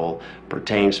stole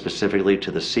pertain specifically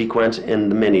to the sequence in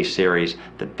the miniseries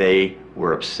that they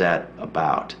were upset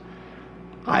about.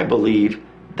 I believe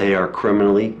they are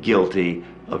criminally guilty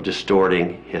of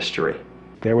distorting history.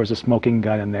 There was a smoking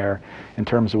gun in there in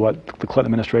terms of what the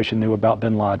Clinton administration knew about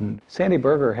bin Laden. Sandy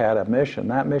Berger had a mission.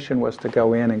 That mission was to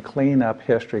go in and clean up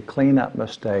history, clean up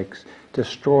mistakes,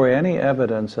 destroy any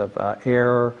evidence of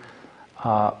error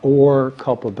or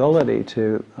culpability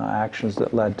to actions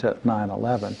that led to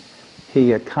 9/11.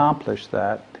 He accomplished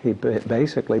that. He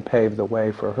basically paved the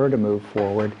way for her to move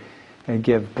forward and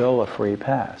give Bill a free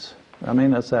pass. I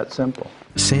mean, it's that simple.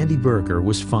 Sandy Berger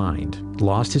was fined,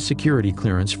 lost his security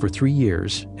clearance for 3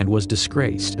 years, and was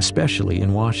disgraced, especially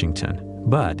in Washington.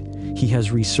 But he has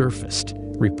resurfaced.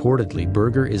 Reportedly,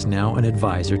 Berger is now an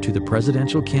advisor to the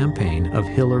presidential campaign of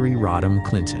Hillary Rodham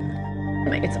Clinton.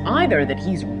 It's either that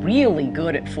he's really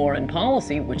good at foreign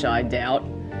policy, which I doubt,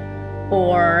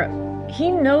 or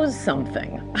he knows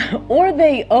something, or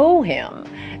they owe him.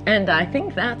 And I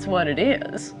think that's what it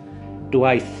is. Do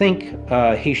I think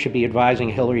he should be advising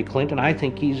Hillary Clinton? I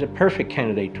think he's a perfect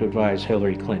candidate to advise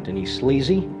Hillary Clinton. He's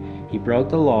sleazy, he broke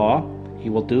the law, he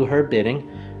will do her bidding.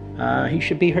 He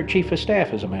should be her chief of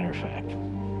staff, as a matter of fact.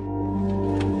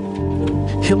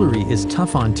 Hillary is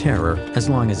tough on terror as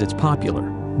long as it's popular.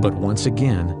 But once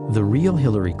again, the real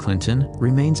Hillary Clinton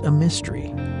remains a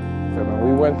mystery.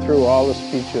 We went through all the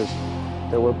speeches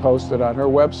that were posted on her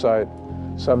website,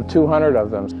 some 200 of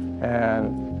them,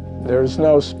 and there's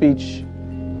no speech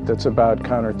that's about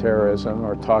counterterrorism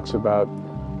or talks about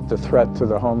the threat to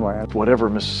the homeland. Whatever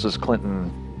Mrs.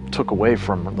 Clinton took away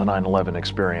from the 9/11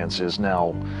 experience is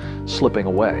now slipping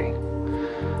away.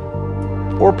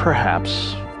 Or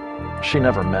perhaps she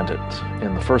never meant it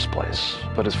in the first place.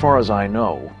 But as far as I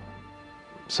know,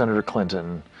 Senator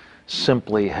Clinton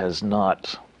simply has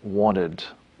not wanted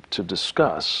to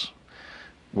discuss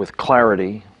with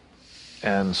clarity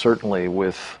and certainly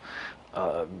with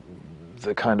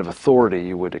the kind of authority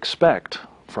you would expect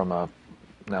from a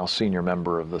now senior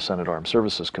member of the Senate Armed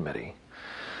Services Committee,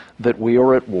 that we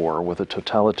are at war with a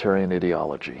totalitarian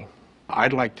ideology.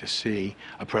 I'd like to see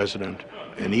a president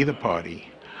in either party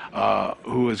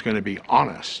who is going to be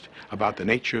honest about the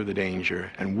nature of the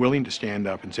danger and willing to stand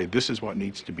up and say this is what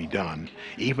needs to be done,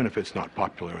 even if it's not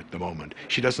popular at the moment.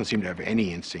 She doesn't seem to have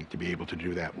any instinct to be able to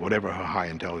do that, whatever her high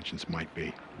intelligence might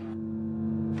be.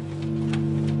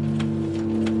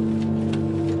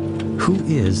 Who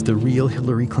is the real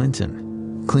Hillary Clinton?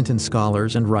 Clinton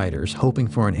scholars and writers hoping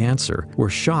for an answer were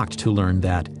shocked to learn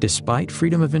that, despite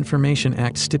Freedom of Information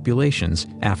Act stipulations,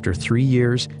 after 3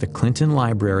 years, the Clinton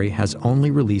Library has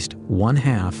only released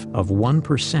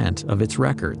 0.5% of its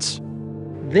records.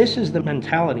 This is the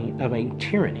mentality of a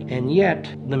tyranny, and yet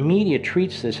the media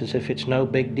treats this as if it's no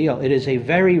big deal. It is a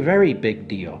very, very big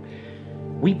deal.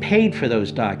 We paid for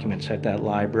those documents at that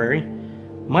library.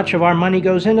 Much of our money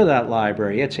goes into that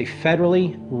library. It's a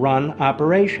federally run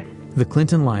operation. The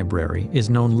Clinton Library is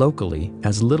known locally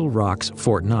as Little Rock's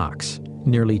Fort Knox.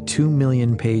 Nearly 2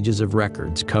 million pages of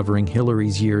records covering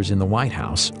Hillary's years in the White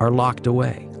House are locked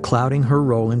away, clouding her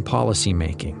role in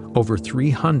policymaking. Over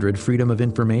 300 Freedom of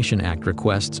Information Act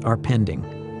requests are pending.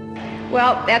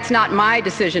 Well, that's not my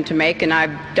decision to make, and I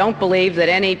don't believe that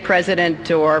any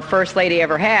president or first lady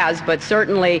ever has, but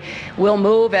certainly we'll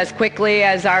move as quickly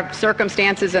as our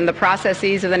circumstances and the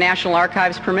processes of the National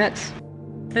Archives permits.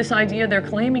 This idea they're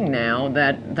claiming now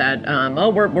that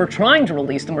we're trying to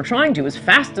release them, we're trying to as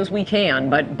fast as we can,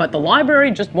 but the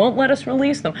library just won't let us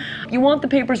release them. You want the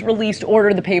papers released,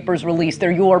 order the papers released.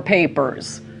 They're your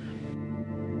papers.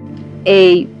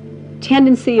 A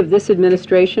tendency of this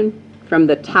administration, from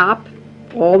the top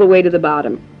all the way to the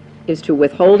bottom, is to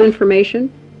withhold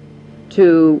information,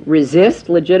 to resist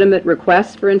legitimate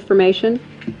requests for information,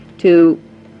 to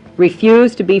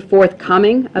refuse to be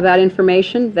forthcoming about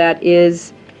information that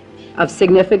is of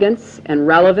significance and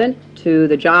relevant to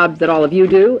the job that all of you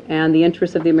do and the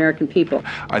interests of the American people.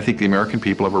 I think the American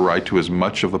people have a right to as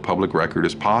much of the public record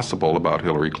as possible about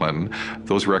Hillary Clinton.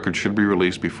 Those records should be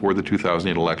released before the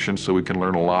 2008 election so we can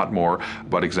learn a lot more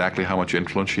about exactly how much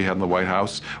influence she had in the White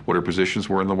House, what her positions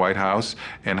were in the White House,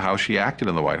 and how she acted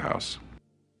in the White House.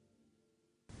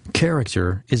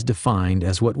 Character is defined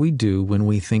as what we do when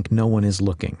we think no one is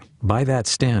looking. By that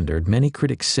standard, many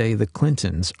critics say the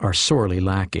Clintons are sorely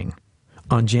lacking.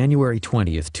 On January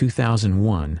 20th,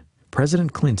 2001,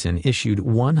 President Clinton issued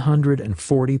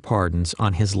 140 pardons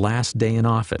on his last day in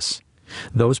office.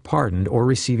 Those pardoned or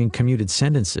receiving commuted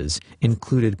sentences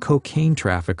included cocaine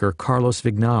trafficker Carlos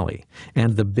Vignali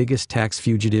and the biggest tax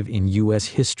fugitive in U.S.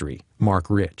 history, Mark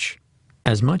Rich.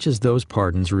 As much as those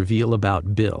pardons reveal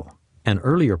about Bill, an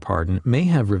earlier pardon may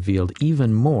have revealed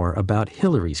even more about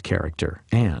Hillary's character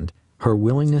and her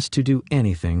willingness to do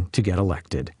anything to get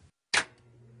elected.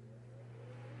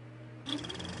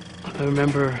 I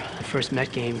remember the first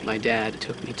Met game my dad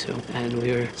took me to, and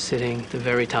we were sitting at the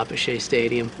very top of Shea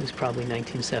Stadium. It was probably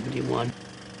 1971.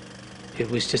 It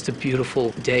was just a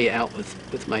beautiful day out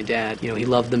with my dad. You know, he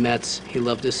loved the Mets, he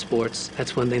loved his sports.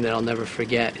 That's one thing that I'll never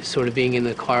forget, is sort of being in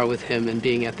the car with him and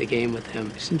being at the game with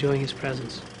him, just enjoying his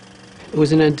presence. It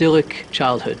was an idyllic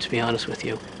childhood, to be honest with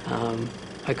you.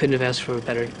 I couldn't have asked for a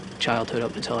better childhood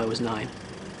up until I was 9.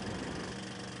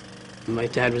 My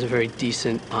dad was a very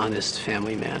decent, honest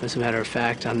family man. As a matter of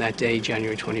fact, on that day,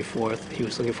 January 24th, he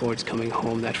was looking forward to coming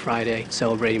home that Friday,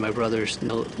 celebrating my brother's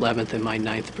 11th and my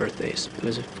 9th birthdays. It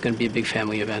was going to be a big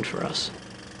family event for us.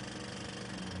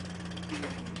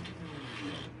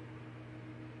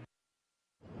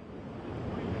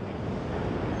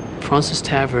 Fraunces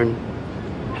Tavern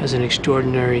has an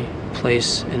extraordinary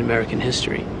place in American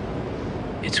history.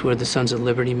 It's where the Sons of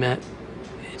Liberty met.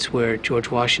 It's where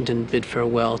George Washington bid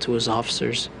farewell to his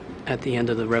officers at the end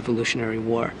of the Revolutionary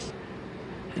War.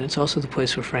 And it's also the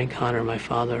place where Frank Connor, my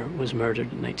father, was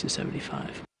murdered in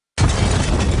 1975.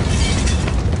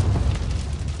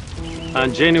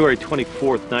 On January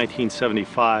 24th,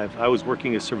 1975, I was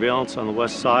working as surveillance on the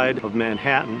west side of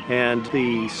Manhattan, and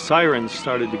the sirens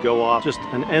started to go off. Just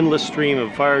an endless stream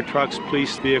of fire trucks,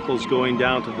 police vehicles going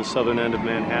down to the southern end of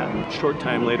Manhattan. A short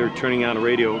time later, turning on a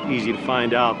radio, easy to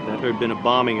find out that there had been a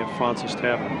bombing at Fraunces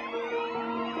Tavern.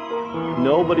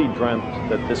 Nobody dreamt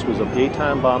that this was a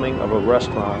daytime bombing of a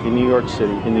restaurant in New York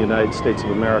City in the United States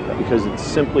of America, because it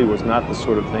simply was not the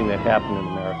sort of thing that happened in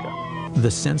America. The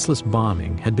senseless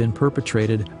bombing had been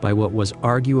perpetrated by what was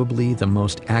arguably the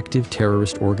most active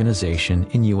terrorist organization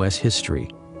in U.S. history,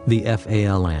 the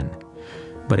FALN.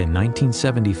 But in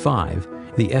 1975,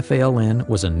 the FALN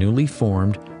was a newly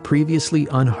formed, previously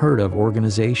unheard of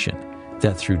organization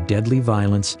that through deadly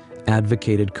violence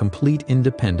advocated complete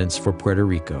independence for Puerto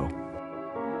Rico.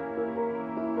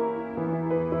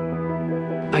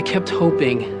 I kept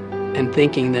hoping and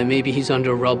thinking that maybe he's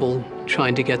under rubble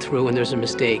trying to get through and there's a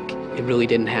mistake. It really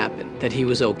didn't happen, that he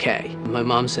was okay. My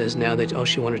mom says now that all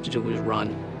she wanted to do was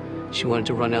run. She wanted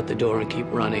to run out the door and keep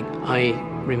running. I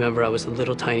remember I was a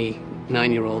little tiny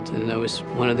 9-year-old, and I was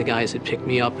one of the guys that picked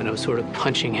me up, and I was sort of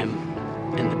punching him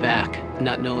in the back,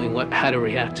 not knowing how to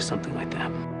react to something like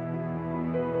that.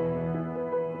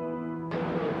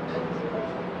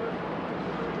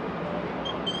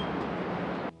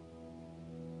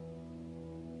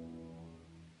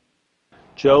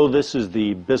 Joe, this is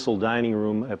the Bissell dining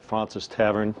room at Fraunces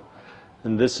Tavern,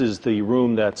 and this is the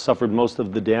room that suffered most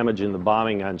of the damage in the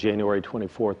bombing on January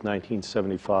 24th,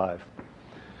 1975.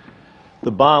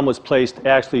 The bomb was placed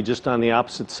actually just on the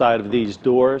opposite side of these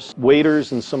doors.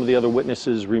 Waiters and some of the other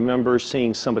witnesses remember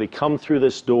seeing somebody come through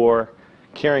this door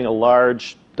carrying a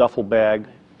large duffel bag.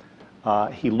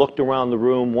 He looked around the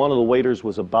room. One of the waiters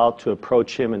was about to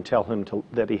approach him and tell him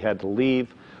that he had to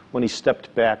leave when he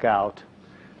stepped back out.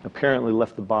 Apparently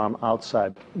left the bomb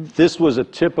outside. This was a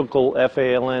typical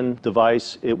FALN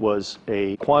device. It was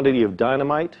a quantity of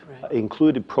dynamite,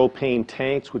 included propane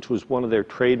tanks, which was one of their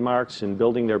trademarks in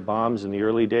building their bombs in the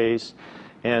early days,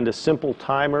 and a simple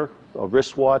timer, a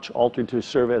wristwatch altered to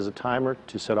serve as a timer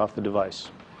to set off the device.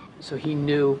 So he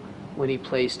knew when he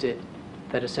placed it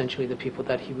that essentially the people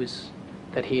that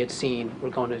he had seen were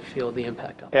going to feel the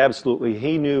impact of it. Absolutely.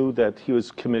 He knew that he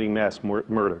was committing mass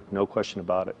murder, no question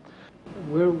about it.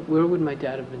 Where would my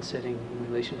dad have been sitting in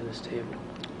relation to this table?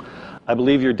 I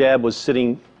believe your dad was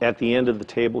sitting at the end of the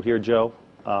table here, Joe,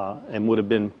 and would have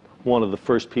been one of the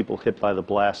first people hit by the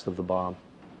blast of the bomb.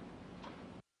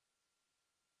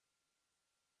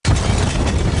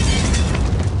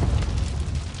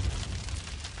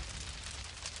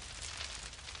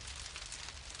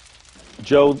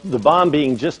 Joe, the bomb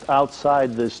being just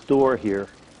outside this door here,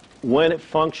 when it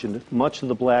functioned, much of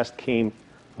the blast came,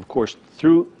 of course,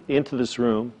 through into this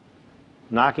room,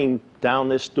 knocking down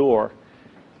this door,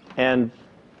 and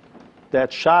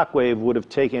that shock wave would have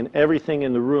taken everything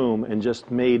in the room and just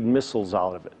made missiles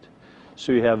out of it.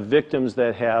 So you have victims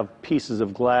that have pieces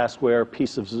of glassware,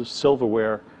 pieces of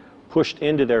silverware pushed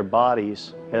into their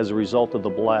bodies as a result of the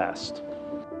blast.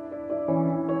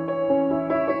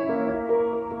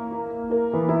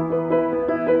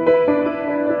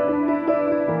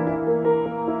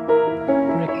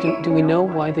 Do we know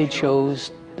why they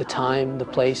chose the time, the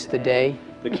place, the day?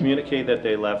 The communique that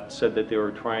they left said that they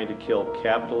were trying to kill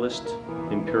capitalist,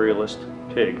 imperialist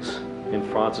pigs in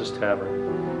Fraunces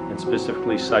Tavern, and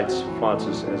specifically cites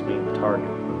Fraunces as being the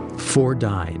target. 4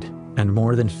 died, and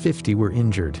more than 50 were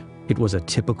injured. It was a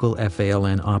typical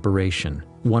FALN operation,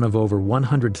 one of over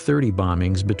 130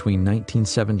 bombings between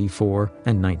 1974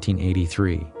 and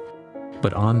 1983.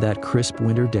 But on that crisp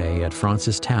winter day at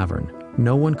Fraunces Tavern,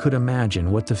 no one could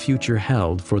imagine what the future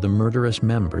held for the murderous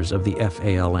members of the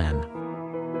FALN.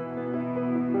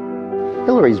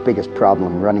 Hillary's biggest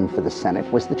problem running for the Senate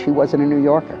was that she wasn't a New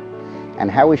Yorker.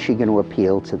 And how is she going to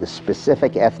appeal to the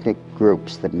specific ethnic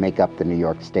groups that make up the New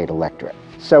York State electorate?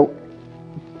 So,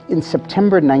 in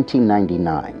September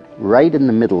 1999, right in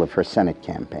the middle of her Senate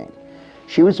campaign,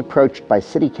 she was approached by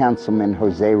City Councilman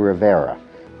Jose Rivera,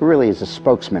 who really is a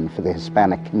spokesman for the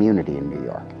Hispanic community in New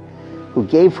York, who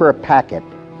gave her a packet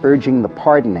urging the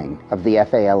pardoning of the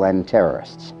FALN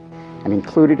terrorists. And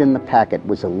included in the packet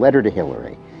was a letter to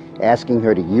Hillary asking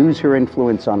her to use her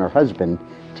influence on her husband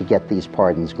to get these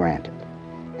pardons granted.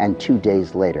 And 2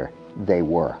 days later, they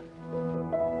were.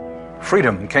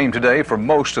 Freedom came today for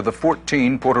most of the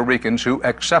 14 Puerto Ricans who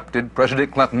accepted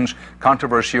President Clinton's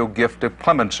controversial gift of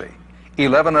clemency.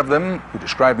 11 of them, who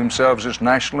describe themselves as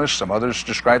nationalists, some others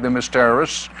describe them as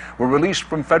terrorists, were released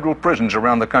from federal prisons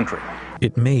around the country.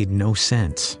 It made no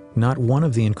sense. Not one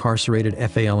of the incarcerated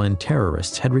FALN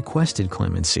terrorists had requested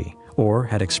clemency or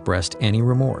had expressed any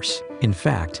remorse. In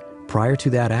fact, Prior to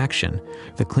that action,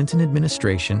 the Clinton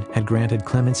administration had granted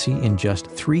clemency in just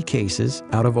 3 cases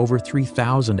out of over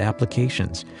 3,000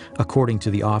 applications, according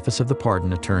to the Office of the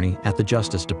Pardon Attorney at the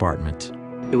Justice Department.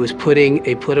 It was putting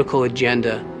a political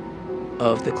agenda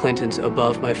of the Clintons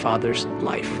above my father's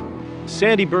life.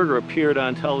 Sandy Berger appeared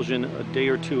on television a day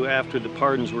or two after the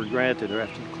pardons were granted, or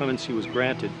after the clemency was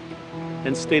granted,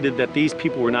 and stated that these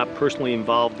people were not personally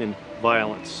involved in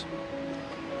violence.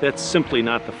 That's simply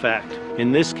not the fact.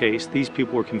 In this case, these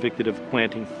people were convicted of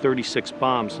planting 36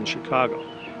 bombs in Chicago.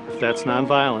 If that's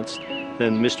nonviolence,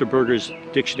 then Mr. Berger's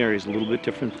dictionary is a little bit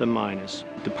different than mine is.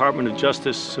 The Department of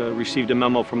Justice received a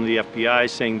memo from the FBI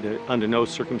saying that under no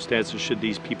circumstances should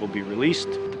these people be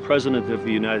released. The President of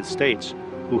the United States,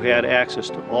 who had access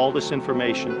to all this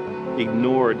information,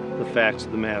 ignored the facts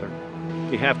of the matter.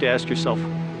 You have to ask yourself,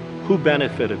 who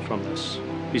benefited from this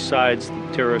besides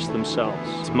the terrorists themselves?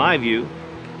 It's my view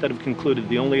that have concluded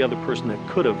the only other person that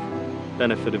could have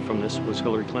benefited from this was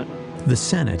Hillary Clinton. The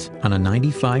Senate, on a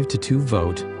 95-2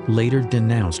 vote, later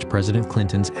denounced President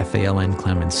Clinton's FALN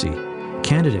clemency.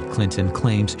 Candidate Clinton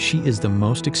claims she is the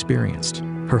most experienced.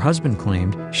 Her husband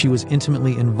claimed she was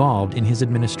intimately involved in his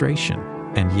administration,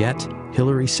 and yet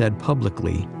Hillary said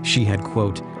publicly she had,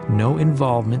 quote, no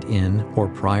involvement in or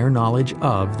prior knowledge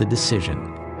of the decision.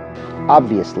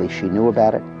 Obviously she knew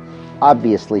about it.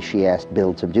 Obviously she asked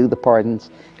Bill to do the pardons.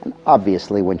 And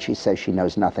obviously when she says she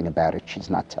knows nothing about it,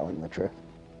 she's not telling the truth.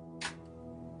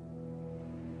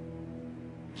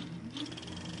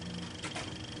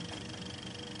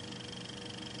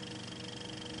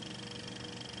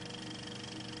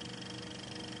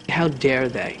 How dare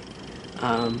they?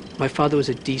 My father was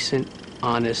a decent,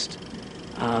 honest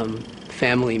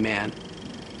family man,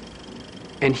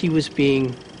 and he was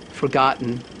being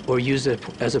forgotten or used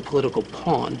as a political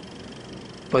pawn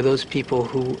by those people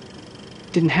who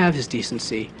didn't have his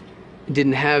decency,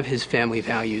 didn't have his family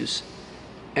values,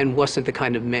 and wasn't the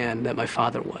kind of man that my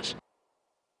father was.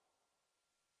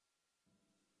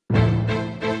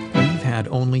 We've had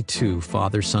only 2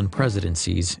 father-son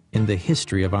presidencies in the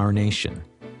history of our nation.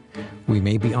 We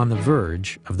may be on the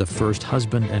verge of the first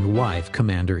husband and wife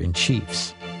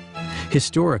commander-in-chiefs.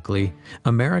 Historically,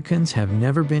 Americans have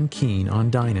never been keen on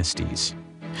dynasties.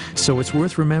 So it's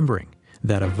worth remembering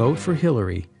that a vote for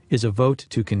Hillary is a vote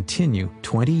to continue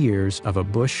 20 years of a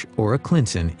Bush or a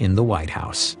Clinton in the White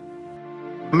House.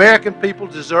 American people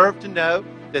deserve to know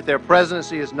that their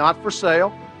presidency is not for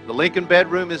sale, the Lincoln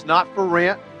bedroom is not for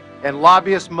rent, and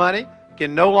lobbyist money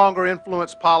can no longer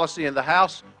influence policy in the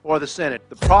House or the Senate.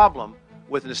 The problem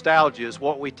with nostalgia is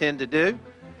what we tend to do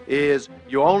is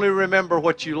you only remember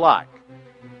what you like,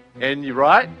 and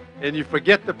you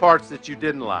forget the parts that you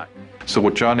didn't like. So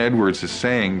what John Edwards is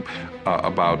saying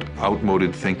about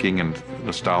outmoded thinking and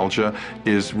nostalgia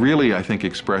is really, I think,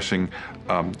 expressing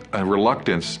a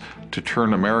reluctance to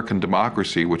turn American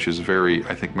democracy, which is very,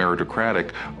 I think,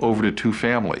 meritocratic, over to 2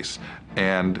 families.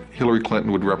 And Hillary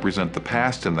Clinton would represent the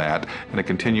past in that, and a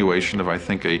continuation of, I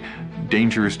think, a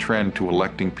dangerous trend to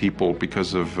electing people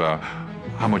because of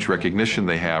how much recognition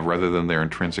they have rather than their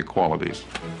intrinsic qualities.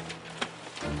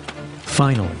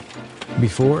 Finally,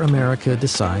 before America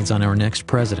decides on our next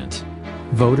president,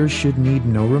 voters should need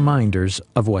no reminders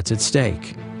of what's at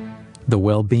stake: the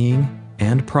well-being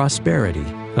and prosperity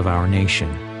of our nation.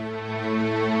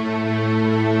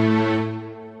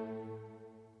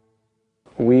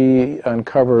 We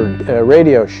uncovered a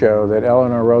radio show that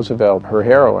Eleanor Roosevelt, her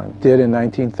heroine, did in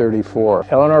 1934.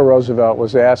 Eleanor Roosevelt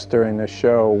was asked during the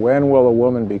show, when will a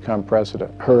woman become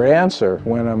president? Her answer,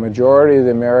 when a majority of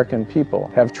the American people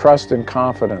have trust and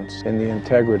confidence in the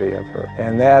integrity of her.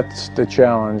 And that's the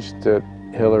challenge that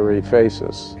Hillary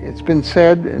faces. It's been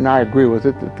said, and I agree with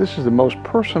it, that this is the most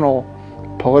personal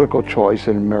political choice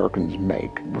that Americans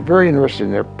make. We're very interested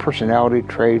in their personality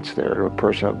traits, their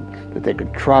person that they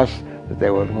could trust, that they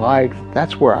would like.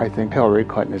 That's where I think Hillary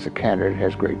Clinton as a candidate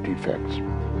has great defects.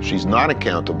 She's not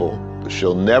accountable.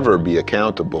 She'll never be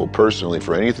accountable personally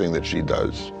for anything that she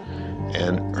does.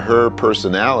 And her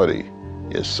personality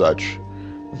is such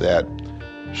that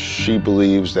she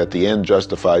believes that the end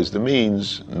justifies the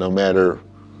means, no matter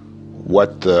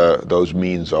what those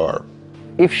means are.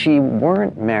 If she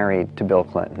weren't married to Bill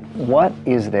Clinton, what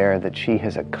is there that she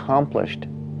has accomplished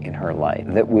in her life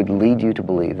that would lead you to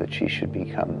believe that she should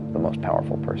become the most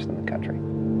powerful person in the country?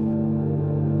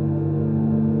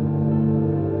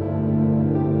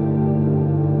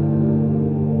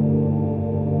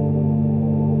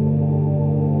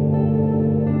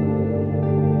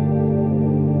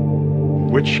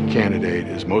 Which candidate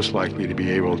is most likely to be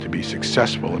able to be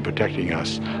successful in protecting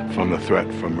us from the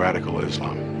threat from radical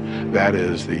Islam? That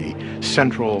is the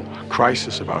central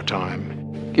crisis of our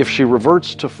time. If she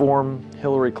reverts to form,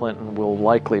 Hillary Clinton will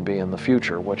likely be in the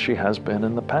future what she has been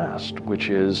in the past, which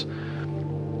is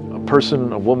a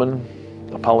person, a woman,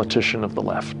 a politician of the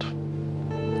left.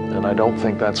 And I don't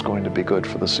think that's going to be good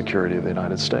for the security of the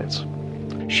United States.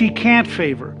 She can't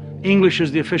favor English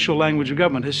as the official language of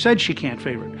government, has said she can't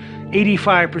favor it.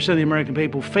 85% of the American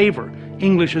people favor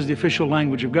English as the official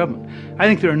language of government. I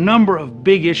think there are a number of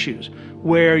big issues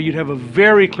where you'd have a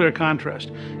very clear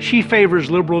contrast. She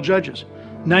favors liberal judges.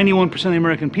 91% of the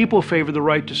American people favor the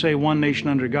right to say one nation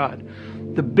under God.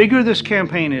 The bigger this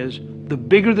campaign is, the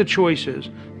bigger the choice is,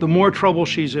 the more trouble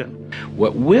she's in.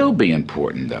 What will be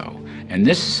important, though, and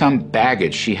this is some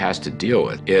baggage she has to deal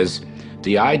with, is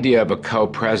the idea of a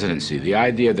co-presidency, the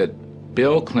idea that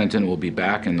Bill Clinton will be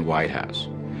back in the White House.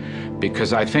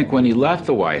 Because I think when he left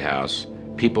the White House,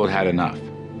 people had had enough.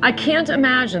 I can't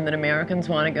imagine that Americans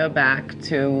want to go back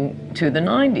to the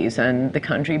 90s and the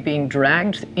country being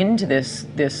dragged into this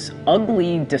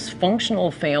ugly,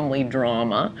 dysfunctional family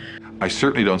drama. I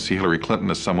certainly don't see Hillary Clinton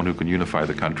as someone who can unify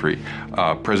the country.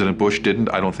 President Bush didn't.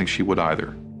 I don't think she would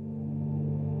either.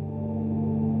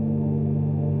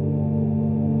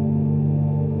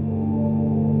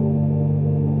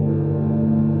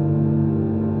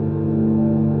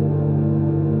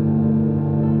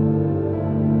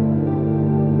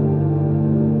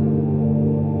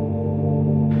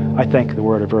 I think that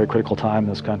we're at a very critical time in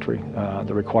this country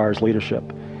that requires leadership.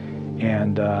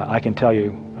 And I can tell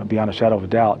you, beyond a shadow of a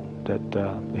doubt, that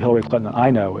Hillary Clinton I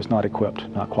know is not equipped,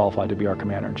 not qualified to be our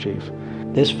commander-in-chief.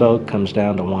 This vote comes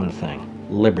down to one thing: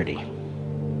 liberty.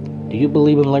 Do you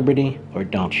believe in liberty or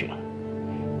don't you?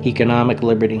 Economic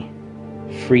liberty,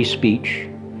 free speech,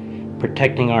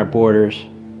 protecting our borders,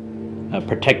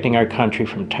 protecting our country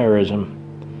from terrorism.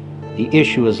 The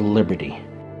issue is liberty.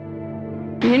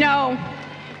 You know,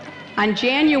 on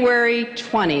January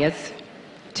 20th,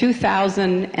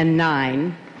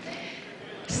 2009,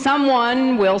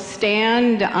 someone will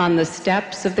stand on the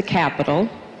steps of the Capitol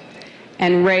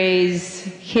and raise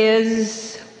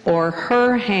his or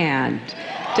her hand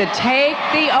to take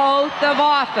the oath of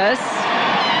office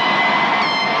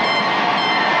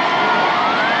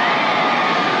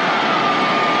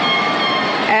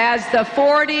as the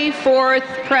 44th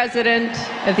President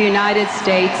of the United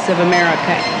States of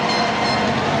America.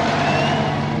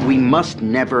 We must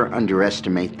never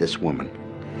underestimate this woman.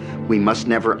 We must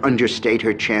never understate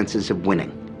her chances of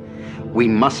winning. We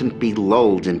mustn't be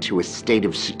lulled into a state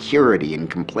of security and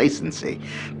complacency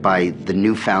by the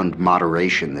newfound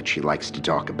moderation that she likes to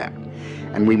talk about.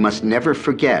 And we must never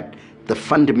forget the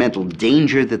fundamental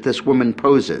danger that this woman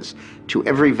poses to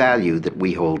every value that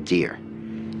we hold dear.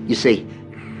 You see,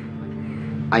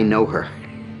 I know her.